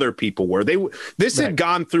the other people were. This had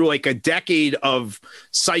gone through like a decade of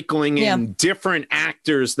cycling in different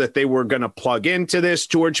actors that they were going to plug into this.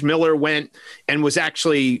 George Miller went and was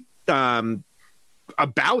actually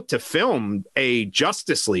about to film a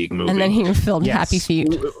Justice League movie. And then he filmed Happy Feet.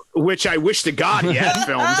 Which I wish to God he had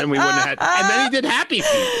filmed and we wouldn't have had. And then he did Happy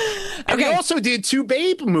Feet. And he also did 2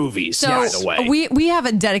 Babe movies, by the way. We have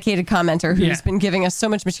a dedicated commenter who's been giving us so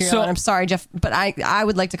much material, So- and I'm sorry, Jeff, but I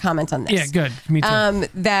would like to comment on this. Yeah, good. Me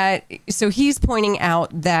too. So he's pointing out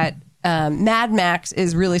that Mad Max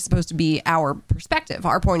is really supposed to be our perspective,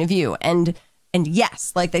 our point of view, and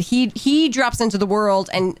yes, like that he drops into the world,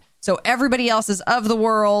 and so everybody else is of the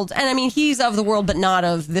world, and I mean he's of the world, but not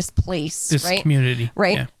of this place, This right? community,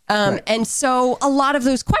 right? yeah. And so a lot of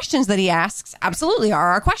those questions that he asks absolutely are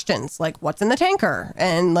our questions, like what's in the tanker,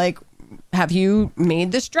 and like have you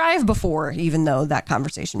made this drive before? Even though that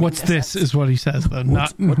conversation. What's this is what he says though.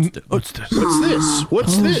 Not what's this?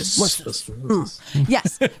 What's this?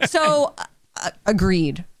 Yes. So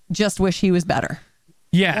agreed. Just wish he was better.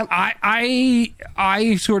 Yeah,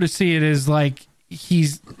 I sort of see it as like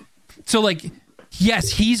he's so like yes,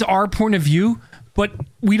 he's our point of view, but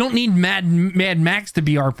we don't need Mad Max to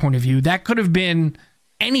be our point of view. That could have been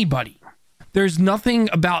anybody. There's nothing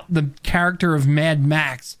about the character of Mad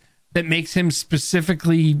Max that makes him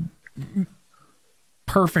specifically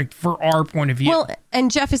perfect for our point of view. Well,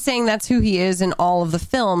 and Jeff is saying that's who he is in all of the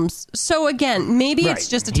films. So again, maybe it's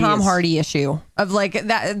just a Tom Hardy issue of like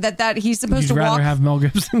that he's supposed to rather walk. have Mel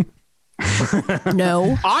Gibson.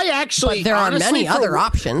 No, I actually, but there are many other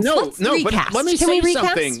options. Let's recast. But let me Can say we recast?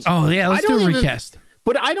 something. Oh yeah, let's do a recast.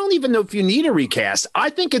 But I don't even know if you need a recast. I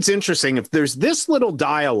think it's interesting if there's this little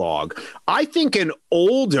dialogue. I think an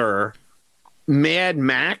older Mad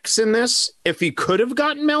Max in this, if he could have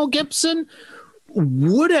gotten Mel Gibson,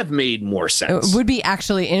 would have made more sense. It would be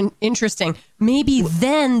actually interesting. Maybe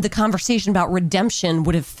then the conversation about redemption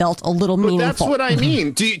would have felt a little meaningful. That's what I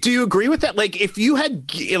mean. Do you agree with that? Like if you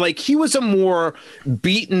had, like he was a more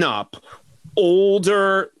beaten up,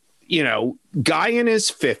 older, guy in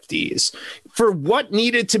his 50s. For what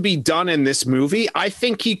needed to be done in this movie, I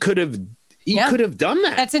think he could have done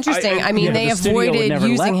that. That's interesting. I mean, they the studio would avoided never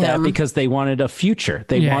using let that him because they wanted a future.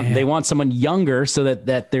 They want someone younger so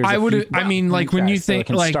that there's. Like when you think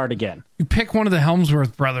so like start again. You pick one of the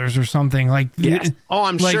Helmsworth brothers or something like. Yes.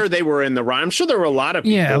 I'm sure they were in the run. I'm sure there were a lot of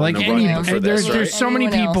people. Yeah, like in the running for this, there's so many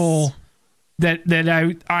people that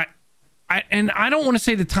I I don't want to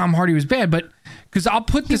say that Tom Hardy was bad, but because I'll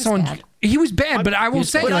put this on. Bad. He was bad, but I will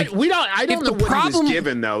say, like, I don't know what he was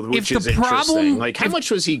given though, which is interesting. Like, how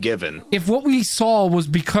much was he given? If what we saw was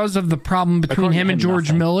because of the problem between him and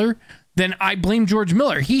George Miller, then I blame George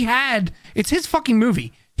Miller. It's his fucking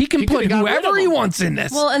movie. He can put whoever he wants in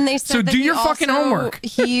this. Well, and they said so that do your fucking homework.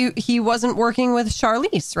 He wasn't working with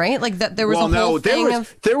Charlize, right? Like that. There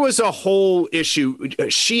was there was a whole issue.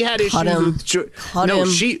 She had issues with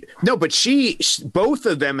both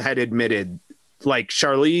of them had admitted. Like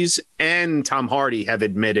Charlize and Tom Hardy have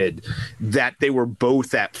admitted that they were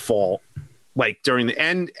both at fault, like during the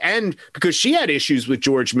end, and because she had issues with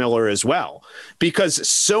George Miller as well, because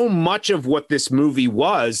so much of what this movie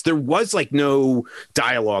was, there was like no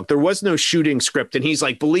dialogue, there was no shooting script, and he's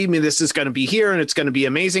like, believe me, this is going to be here and it's going to be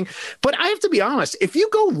amazing. But I have to be honest, if you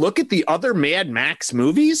go look at the other Mad Max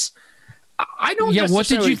movies, I don't. Yeah, what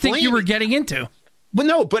did you think you were getting into? But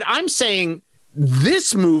no, but I'm saying.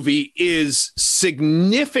 This movie is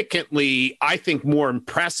significantly, I think, more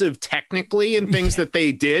impressive technically in things that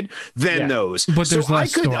they did than those. But there's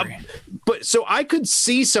less story. So I could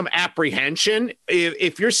see some apprehension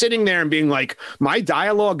if you're sitting there and being like, my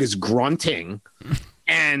dialogue is grunting.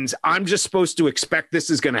 And I'm just supposed to expect this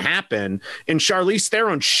is going to happen. And Charlize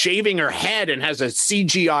Theron shaving her head and has a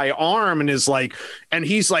CGI arm and is like, and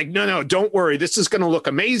he's like, no, don't worry. This is going to look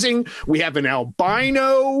amazing. We have an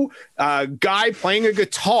albino guy playing a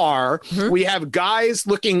guitar. Mm-hmm. We have guys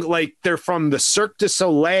looking like they're from the Cirque du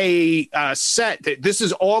Soleil set. This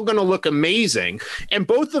is all going to look amazing. And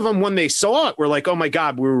both of them, when they saw it, were like, oh my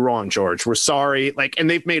God, we were wrong, George. We're sorry. Like, and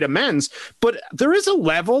they've made amends. But there is a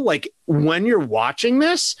level, like when you're watching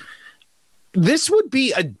this would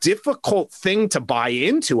be a difficult thing to buy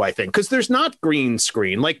into, I think, because there's not green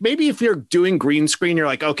screen. Like maybe if you're doing green screen, you're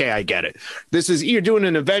like, okay, I get it. You're doing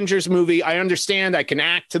an Avengers movie. I understand. I can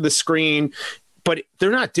act to the screen, but they're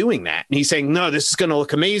not doing that. And he's saying, no, this is going to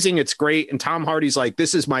look amazing. It's great. And Tom Hardy's like,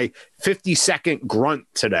 this is my 50-second grunt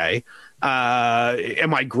today.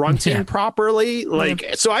 Am I grunting properly?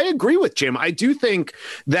 Like, so I agree with Jim. I do think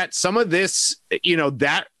that some of this,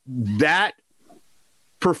 that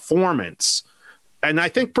performance, and I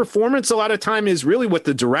think performance a lot of time is really what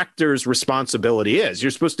the director's responsibility is.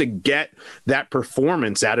 You're supposed to get that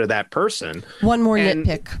performance out of that person. One more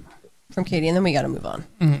nitpick from Katie, and then we got to move on.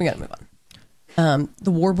 We got to move on.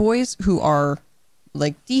 The War Boys, who are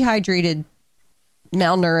like dehydrated,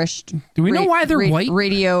 malnourished. Do we know why they're white?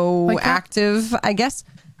 Radioactive, I guess.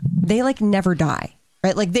 They like never die.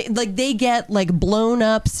 right? Like they get like blown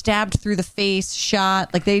up, stabbed through the face,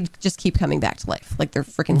 shot. Like they just keep coming back to life. Like they're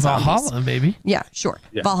freaking zombies. Valhalla, baby. Yeah, sure.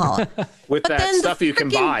 Valhalla. With But that then stuff the you can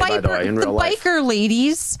freaking buy, by the way, in real the life. biker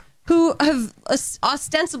ladies who have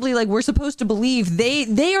ostensibly, like we're supposed to believe,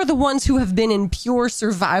 they are the ones who have been in pure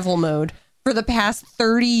survival mode for the past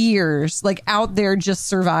 30 years, like out there just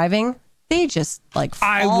surviving. They just like fall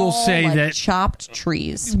I will say like that- chopped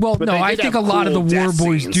trees. Well, But no, they I did think a have lot of the cool war death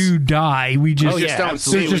boys scenes. do die. We just, Oh, yeah, there's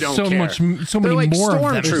absolutely. just We don't so care. much, so They're many like more of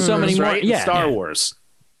them. stormtroopers, So many more- right? In yeah, Star yeah. Wars.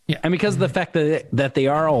 And because of the fact that they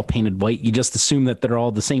are all painted white, you just assume that they're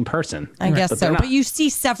all the same person. I guess But so. they're But not. you see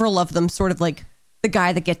several of them, sort of like the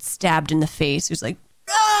guy that gets stabbed in the face, who's like,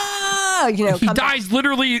 ah, He come back. dies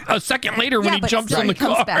literally a second later when Yeah, he but jumps still on the he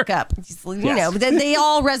comes car. back up. But then they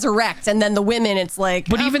all resurrect, and then the women, it's like,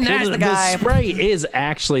 But even here's that- the The guy. spray is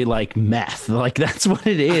actually like meth. Like that's what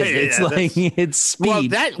it is. Yeah, It's that's- like it's speed. Well,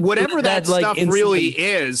 that whatever that like, stuff instantly- really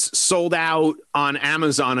is sold out on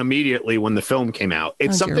Amazon immediately when the film came out.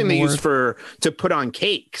 It's Oh, dear something they Lord. use to put on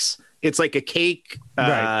cakes. It's like a cake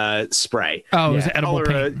spray. Oh, it was Yeah. edible Or,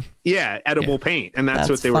 paint. edible paint, and that's That's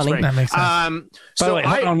what they were funny. spraying. That makes sense. By So the way,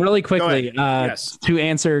 hold on really go quickly. ahead. Yes. To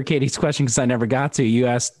answer Katie's question, because I never got to, you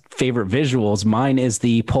asked favorite visuals. Mine is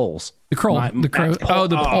the poles. The crow. The crow. that Oh,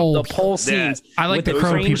 the pole. The pole scenes. I like with the the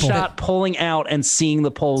crow crane people. shot pulling out and seeing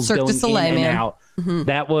the poles Cirque du going Soleil, in and man. out.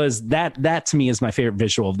 That was that to me is my favorite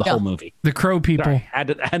visual of the Yeah. whole movie. The crow people. Sorry, I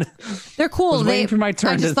They're cool. was waiting for my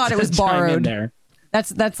turn. I just to, thought it was to chime in borrowed. there.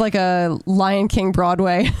 That's like a Lion King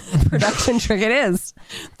Broadway production trick. It is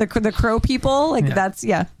the crow people. Like that's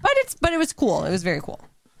But it was cool. It was very cool.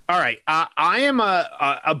 All right, I am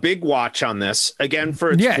a big watch on this again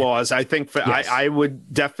for its Yeah. flaws. I think Yes. I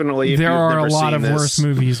would definitely. If There you've are never a lot seen of this, worse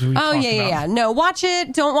movies. We Oh talked yeah. about. No, watch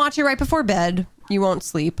it. Don't watch it right before bed. You won't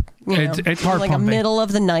sleep. You know, It's heart like pumping. a middle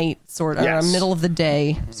of the night sort of, or a Yes. middle of the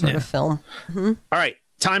day sort of film. All right,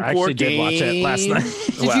 time I for actually did watch it last game. night.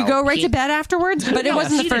 Did you go right to bed afterwards? But it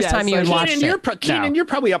wasn't the first time you had watched Keenan, it. Keenan, you're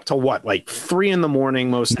probably up to what, like 3 a.m.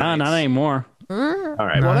 most No, nights? not anymore. All right,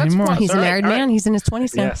 Not well that's anymore. plus. He's a All right, married all right. man. He's in his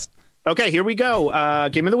 20s now. Yes. Okay, here we go.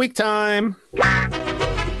 Game of the week time.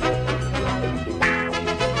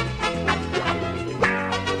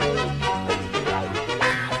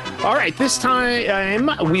 All right, this time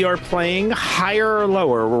we are playing higher or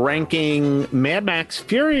lower. We're ranking Mad Max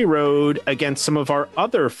Fury Road against some of our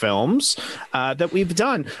other films that we've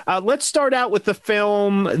done. Let's start out with the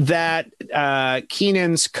film that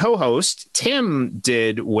Keenan's co-host Tim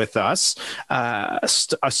did with us, a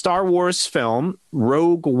Star Wars film,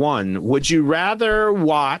 Rogue One. Would you rather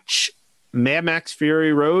watch Mad Max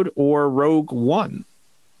Fury Road or Rogue One?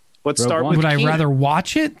 Let's Rogue start One. with Would I Keenan. rather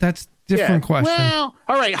watch it? That's different question. Well,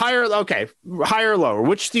 all right, higher or lower.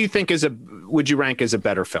 Which do you think would you rank as a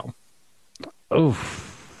better film?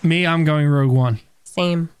 Oof. Me, I'm going Rogue One.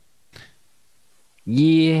 Same.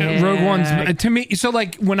 Yeah. Rogue One's to me. So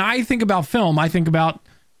like when I think about film, I think about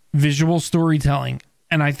visual storytelling,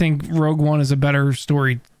 and I think Rogue One is a better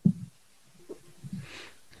story.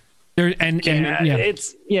 There and yeah.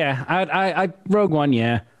 It's I Rogue One.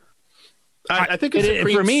 Yeah. I think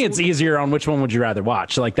it's For me, it's easier on which one would you rather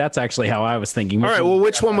watch. Like that's actually how I was thinking. all right. Well,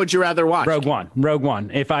 which one would you rather watch? Rogue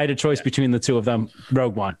One. If I had a choice between the two of them,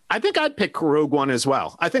 Rogue One. I think I'd pick Rogue One as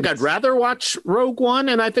well. I think I'd rather watch Rogue One,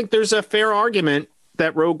 and I think there's a fair argument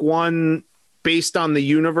that Rogue One, based on the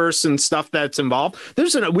universe and stuff that's involved,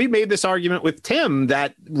 we made this argument with Tim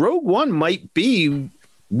that Rogue One might be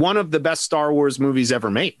one of the best Star Wars movies ever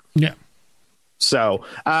made. Yeah. So,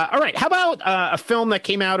 all right. How about a film that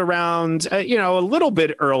came out around, a little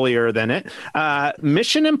bit earlier than it?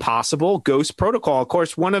 Mission Impossible: Ghost Protocol. Of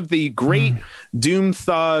course, one of the great Doom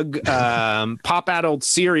Thug pop-addled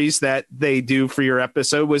series that they do for your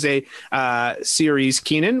episode was a series.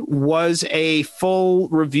 Keenan was a full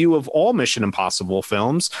review of all Mission Impossible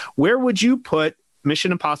films. Where would you put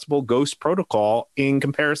Mission Impossible: Ghost Protocol in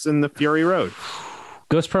comparison to Fury Road?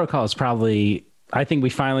 Ghost Protocol is probably. I think we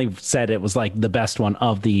finally said it was like the best one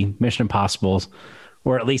of the Mission Impossibles,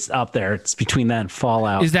 or at least up there. It's between that and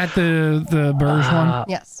Fallout. Is that the Burge one?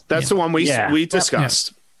 Yes. That's the one we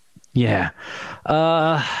discussed. Yeah.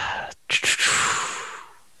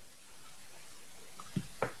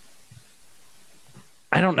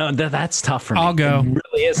 I don't know. That's tough for me. I'll go. It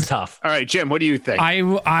really is tough. All right, Jim, what do you think?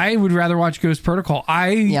 I would rather watch Ghost Protocol.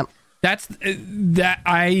 Yep.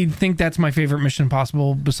 I think that's my favorite Mission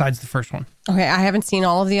Impossible besides the first one. Okay, I haven't seen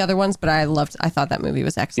all of the other ones, but I thought that movie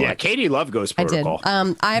was excellent. Yeah, Katie loved Ghost I did.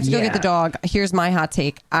 Protocol. I have to go get the dog. Here's my hot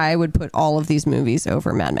take. I would put all of these movies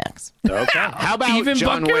over Mad Max. Okay. How about Even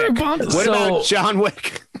John Bucker Wick? Bonds. What So- about John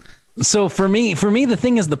Wick? So for me, the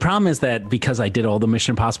thing is, the problem is that because I did all the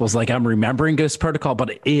Mission Impossibles, like I'm remembering Ghost Protocol, but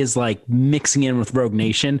it is like mixing in with Rogue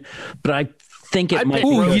Nation. But I think it might be.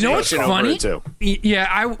 Ooh, you know what's Nation over funny? it, too. Yeah,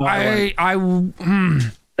 I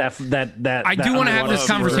do want to have this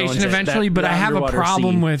conversation eventually, but I have a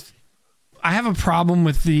problem with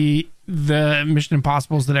the Mission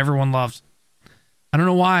Impossibles that everyone loves. I don't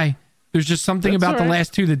know why. There's just something about the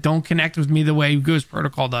last two that don't connect with me the way Ghost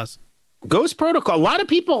Protocol does. Ghost Protocol. A lot of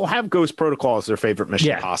people have Ghost Protocol as their favorite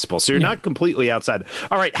Mission Impossible, so you're not completely outside.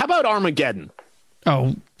 All right, how about Armageddon?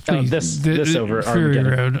 Oh, please. This over Fury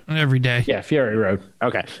Armageddon. Road every day. Yeah, Fury Road.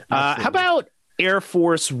 Okay. How about Air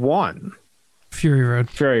Force One? Fury Road.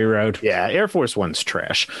 Fury Road. Yeah, Air Force One's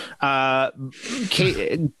trash.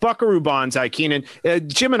 Buckaroo Banzai, Keenan.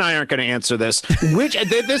 Jim and I aren't going to answer this.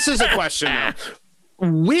 This is a question now.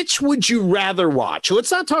 Which would you rather watch? Let's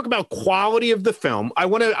not talk about quality of the film. I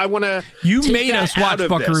want to. You made us watch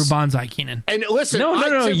Buckaroo Banzai, Keenan. And listen,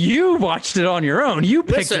 No. You watched it on your own. You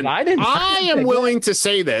picked listen, it. I didn't. I am willing to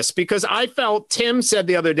say this because I felt Tim said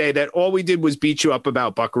the other day that all we did was beat you up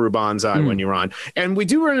about Buckaroo Banzai when you were on, and we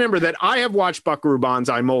do remember that I have watched Buckaroo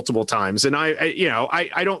Banzai multiple times, and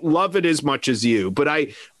I don't love it as much as you, but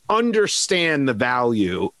I understand the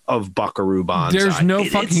value of Buckaroo Banzai. There's no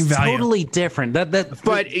fucking value. Totally different.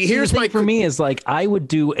 But here's my for me is like I would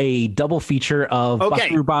do a double feature of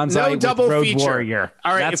Buckaroo Banzai with Road Warrior.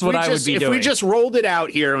 All right, that's what I would be doing. If we just rolled it out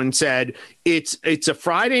here and said it's a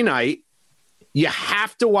Friday night, you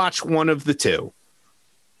have to watch one of the two.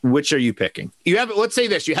 Which are you picking? Let's say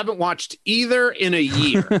this: you haven't watched either in a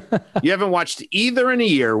year. You haven't watched either in a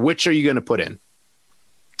year. Which are you going to put in?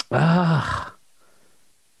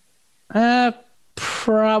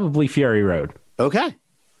 Probably Fury Road. Okay.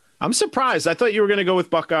 I'm surprised. I thought you were going to go with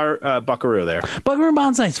Buckaroo there. Buckaroo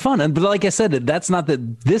Banzai is fun, but like I said,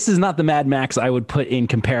 this is not the Mad Max I would put in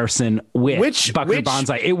comparison with Buckaroo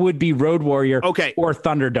Banzai. It would be Road Warrior, or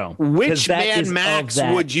Thunderdome. Which Mad Max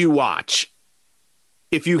would you watch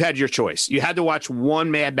if you had your choice? You had to watch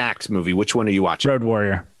one Mad Max movie. Which one are you watching? Road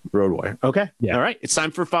Warrior. Road Warrior. Okay. Yeah. All right. It's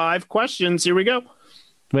time for 5 questions. Here we go.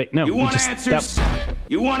 Wait, no. You want answers?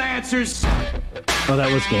 You want answers? Oh, that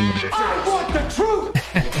was Game Over. I want the truth.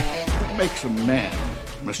 What makes a man,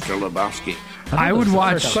 Mr. Lebowski? I would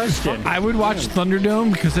watch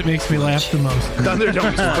Thunderdome because it makes me laugh the most.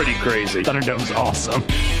 Thunderdome's pretty crazy. Thunderdome's awesome.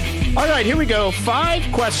 All right, here we go.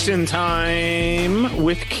 5 question time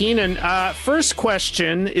with Keenan. First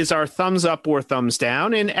question is our thumbs up or thumbs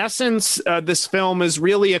down. In essence, this film is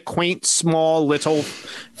really a quaint, small, little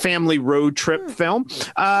family road trip film.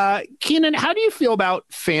 Keenan, how do you feel about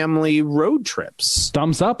family road trips?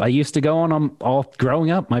 Thumbs up. I used to go on them all growing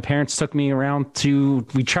up. My parents took me around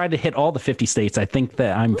we tried to hit all the 50 states. I think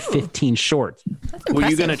that I'm 15 short. Were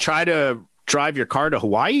you going to try to drive your car to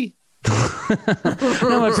Hawaii?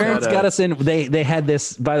 No, my parents got us in. They had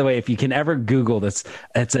this, by the way, if you can ever Google this,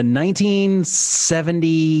 it's a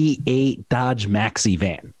 1978 Dodge Maxi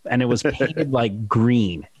van, and it was painted like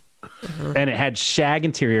green, and it had shag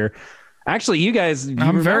interior. Actually, you guys,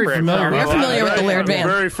 I'm very familiar. We're familiar with the Laird van.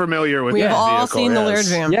 Very familiar with. We have all vehicle, seen the Laird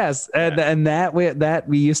van. Yes, and that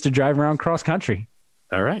we used to drive around cross country.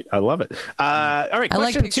 All right, I love it. All right, I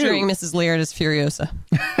like picturing Mrs. Laird as Furiosa.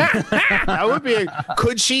 That would be.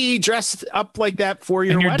 Could she dress up like that for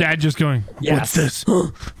your And your wedding? dad just going, "What's this?"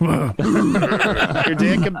 Whoa.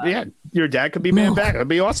 Your dad could be man back. That'd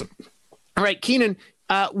be awesome. All right, Keenan,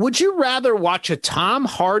 would you rather watch a Tom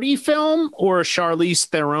Hardy film or a Charlize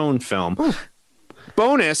Theron film? Ooh.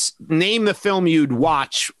 Bonus: name the film you'd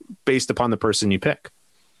watch based upon the person you pick.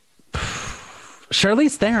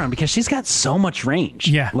 Charlize Theron, because she's got so much range.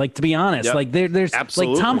 Yeah. Like, to be honest, like there's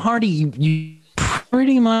Absolutely. like Tom Hardy, you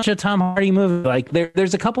pretty much a Tom Hardy movie. Like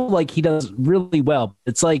there's a couple like he does really well.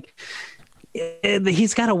 It's like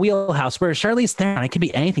he's got a wheelhouse where Charlize Theron, it could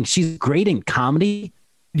be anything. She's great in comedy.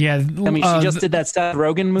 Yeah. I mean, she just did that Seth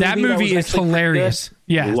Rogen movie. That movie is hilarious.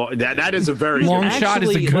 Yeah. That is a very Long good Shot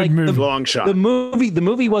is a good like, movie. long shot. The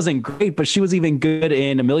movie wasn't great, but she was even good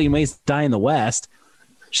in A Million Ways to Die in the West.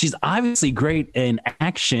 She's obviously great in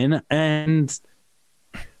action and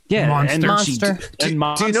Monster. and Monster. Do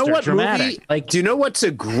Monster. you know what dramatic. movie? Like, Do you know what's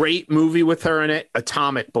a great movie with her in it?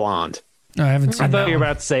 Atomic Blonde. No, I haven't seen I thought that you were one.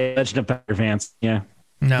 about to say Legend of Bagger Vance. Yeah.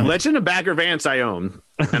 No. Legend of Bagger Vance I own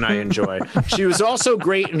and I enjoy. She was also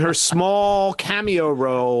great in her small cameo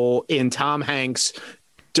role in Tom Hanks'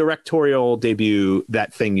 directorial debut,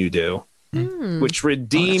 That Thing You Do, which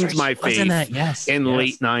redeemed my faith in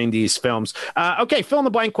late 90s films. Okay, fill in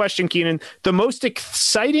the blank question, Keenan. The most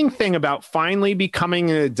exciting thing about finally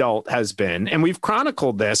becoming an adult has been, and we've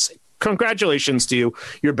chronicled this, congratulations to you.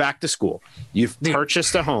 You're back to school. You've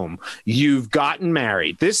purchased a home. You've gotten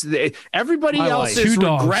married. Everybody else is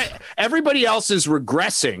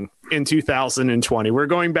regressing in 2020. We're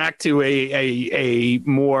going back to a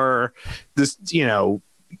more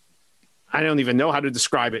I don't even know how to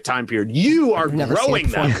describe it time period. You are growing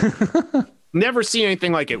them. Never seen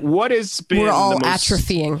anything like it. What has been? We're all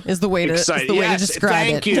atrophying. Is the way to describe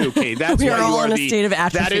Thank it. you. Okay, that's we why are all in a state of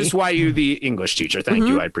atrophy. That is why you're the English teacher. Thank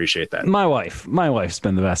you. I appreciate that. My wife's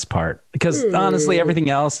been the best part because honestly, everything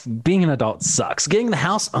else, being an adult sucks. Getting the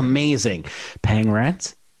house, amazing. Paying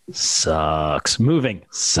rent sucks. Moving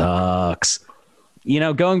sucks.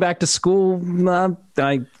 Going back to school,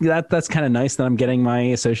 that's kind of nice that I'm getting my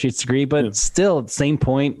associate's degree, but still at the same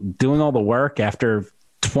point, doing all the work after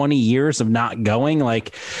 20 years of not going,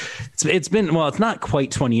 like it's been, well, it's not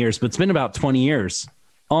quite 20 years, but it's been about 20 years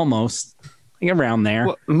almost, like around there.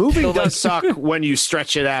 Well, moving does suck when you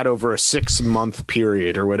stretch it out over a 6-month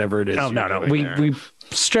period or whatever it is. Oh, no. We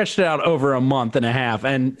stretched it out over a month and a half,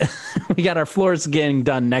 and we got our floors getting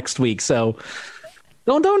done next week. So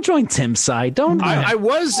don't join Tim's side. I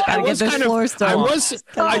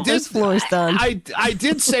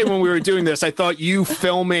did say when we were doing this, I thought you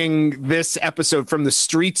filming this episode from the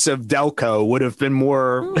streets of Delco would have been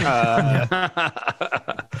more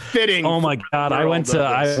fitting. Oh my God. I went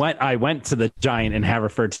to the Giant in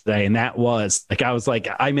Haverford today, and that was like, I was like,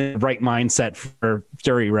 I'm in the right mindset for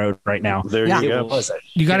Surrey Road right now. There you go.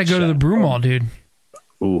 You got to go to the Brew Mall, dude.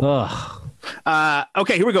 Ooh.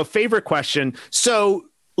 Okay, here we go. Favorite question. So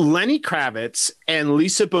Lenny Kravitz and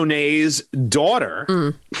Lisa Bonet's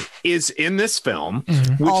daughter is in this film,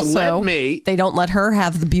 which also, led me. They don't let her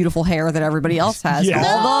have the beautiful hair that everybody else has. Yeah.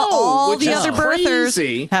 All the other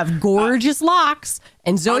birthers have gorgeous locks,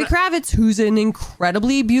 and Zoe Kravitz, who's an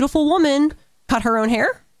incredibly beautiful woman, cut her own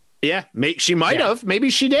hair. Yeah, she might have. Maybe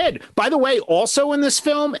she did. By the way, also in this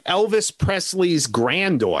film, Elvis Presley's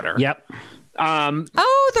granddaughter. Yep.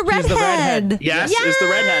 The redhead. Yes, is the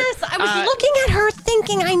redhead. I was looking at her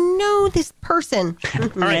thinking, I know this person.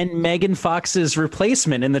 And Megan Fox's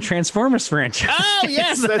replacement in the Transformers franchise. Oh,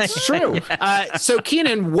 yes, that's true. So,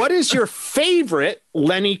 Keenan, what is your favorite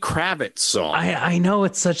Lenny Kravitz song? I know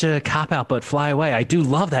it's such a cop-out, but Fly Away. I do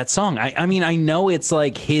love that song. I mean, I know it's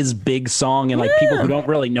like his big song, and like people who don't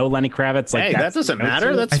really know Lenny Kravitz, like, hey, that doesn't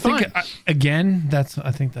matter. That's fine. I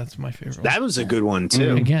think that's my favorite. That was a good one,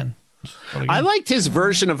 too. Again. I liked his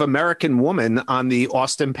version of American Woman on the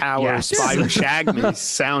Austin Powers Spy Shag Me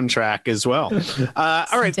soundtrack as well.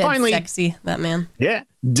 All right, finally. Sexy, that man. Yeah.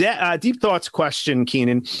 Deep thoughts question,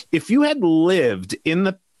 Keenan. If you had lived in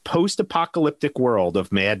the post-apocalyptic world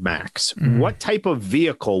of Mad Max, what type of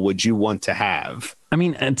vehicle would you want to have? I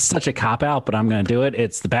mean, it's such a cop-out, but I'm going to do it.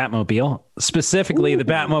 It's the Batmobile, specifically the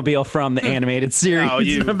Batmobile from the animated series. Oh,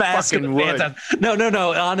 you fucking would.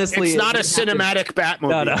 No. Honestly, it's not a cinematic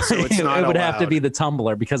Batmobile, no. so it's not It would have allowed. to be the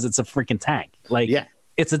Tumbler because it's a freaking tank. Like, Yeah.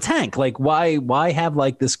 It's a tank. Like, why have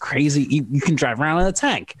like this crazy? You can drive around in a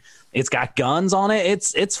tank. It's got guns on it.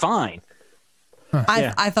 It's fine.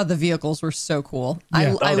 I thought the vehicles were so cool.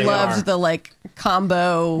 Yeah. I they loved are. the like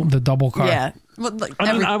combo. The double car. Yeah. Well, like,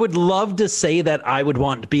 I mean, I would love to say that I would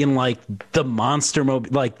want to be in like the monster mobile,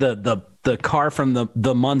 like the car from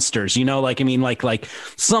the Munsters, like, I mean, like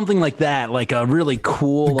something like that, like a really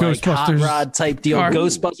cool, like hot rod type deal.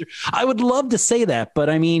 Ghostbusters. I would love to say that, but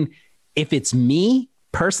I mean, if it's me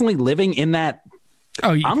personally living in that,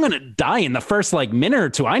 I'm going to die in the first like minute or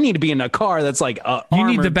two. I need to be in a car that's like you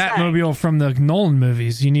need the Batmobile from the Nolan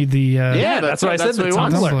movies. You need the that's what I said. The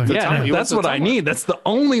Tumbler. Yeah, that's what I need. That's the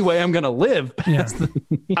only way I'm going to live. Yeah.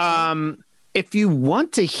 If you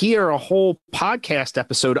want to hear a whole podcast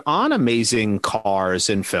episode on amazing cars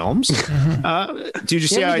and films, did you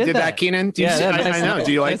see how I did that, Keenan? I know.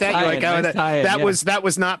 Do you like that? You like how that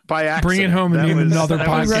was not by accident. Bring it home and name another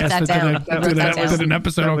podcast that did an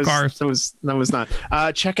episode on cars. That was not.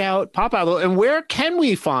 Check out Pop Out. And where can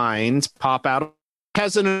we find Pop Out?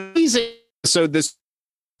 Has an amazing episode. This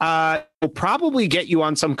will probably get you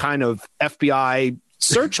on some kind of FBI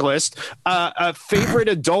search list, favorite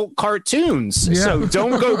adult cartoons. Yeah. So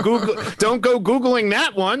don't go googling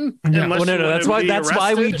that one. Yeah. Well, no, that's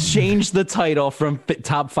why we changed the title from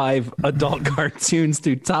top 5 adult cartoons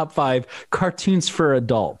to top 5 cartoons for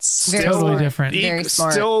adults. Totally different. Very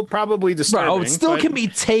smart. Still probably disturbing. It still can be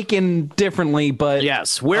taken differently, but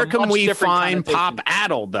yes. Where can we find Pop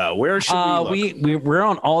Addled though? Where should we look? We're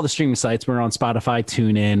on all the streaming sites. We're on Spotify,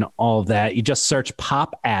 TuneIn, all of that. You just search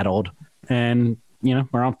Pop Addled, and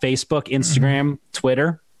we're on Facebook, Instagram,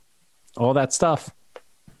 Twitter, all that stuff.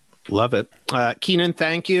 Love it. Keenan,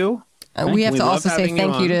 thank you. We have We to love also say having you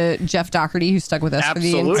thank you on. to Jeff Doherty, who stuck with us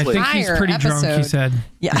Absolutely. for the I entire think he's pretty episode. drunk, he said.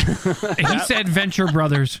 Yeah. He said Venture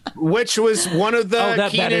Brothers. Which was one of the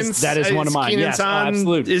that is one of mine. Keenan's Yes,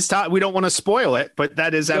 absolutely. We don't want to spoil it, but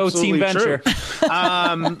that is Go Team absolutely true.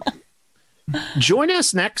 Venture. Join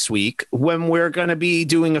us next week when we're going to be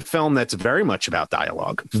doing a film that's very much about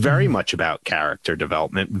dialogue, very much about character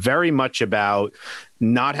development, very much about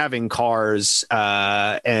not having cars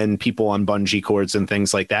and people on bungee cords and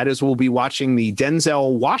things like that, as we'll be watching the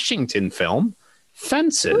Denzel Washington film,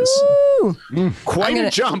 Fences. Quite a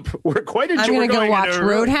jump. We're quite a jump. I'm going to go watch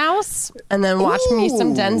Roadhouse and then watch me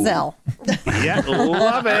some Denzel. Yeah,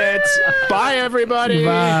 love it. Bye, everybody.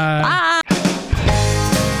 Bye. Bye.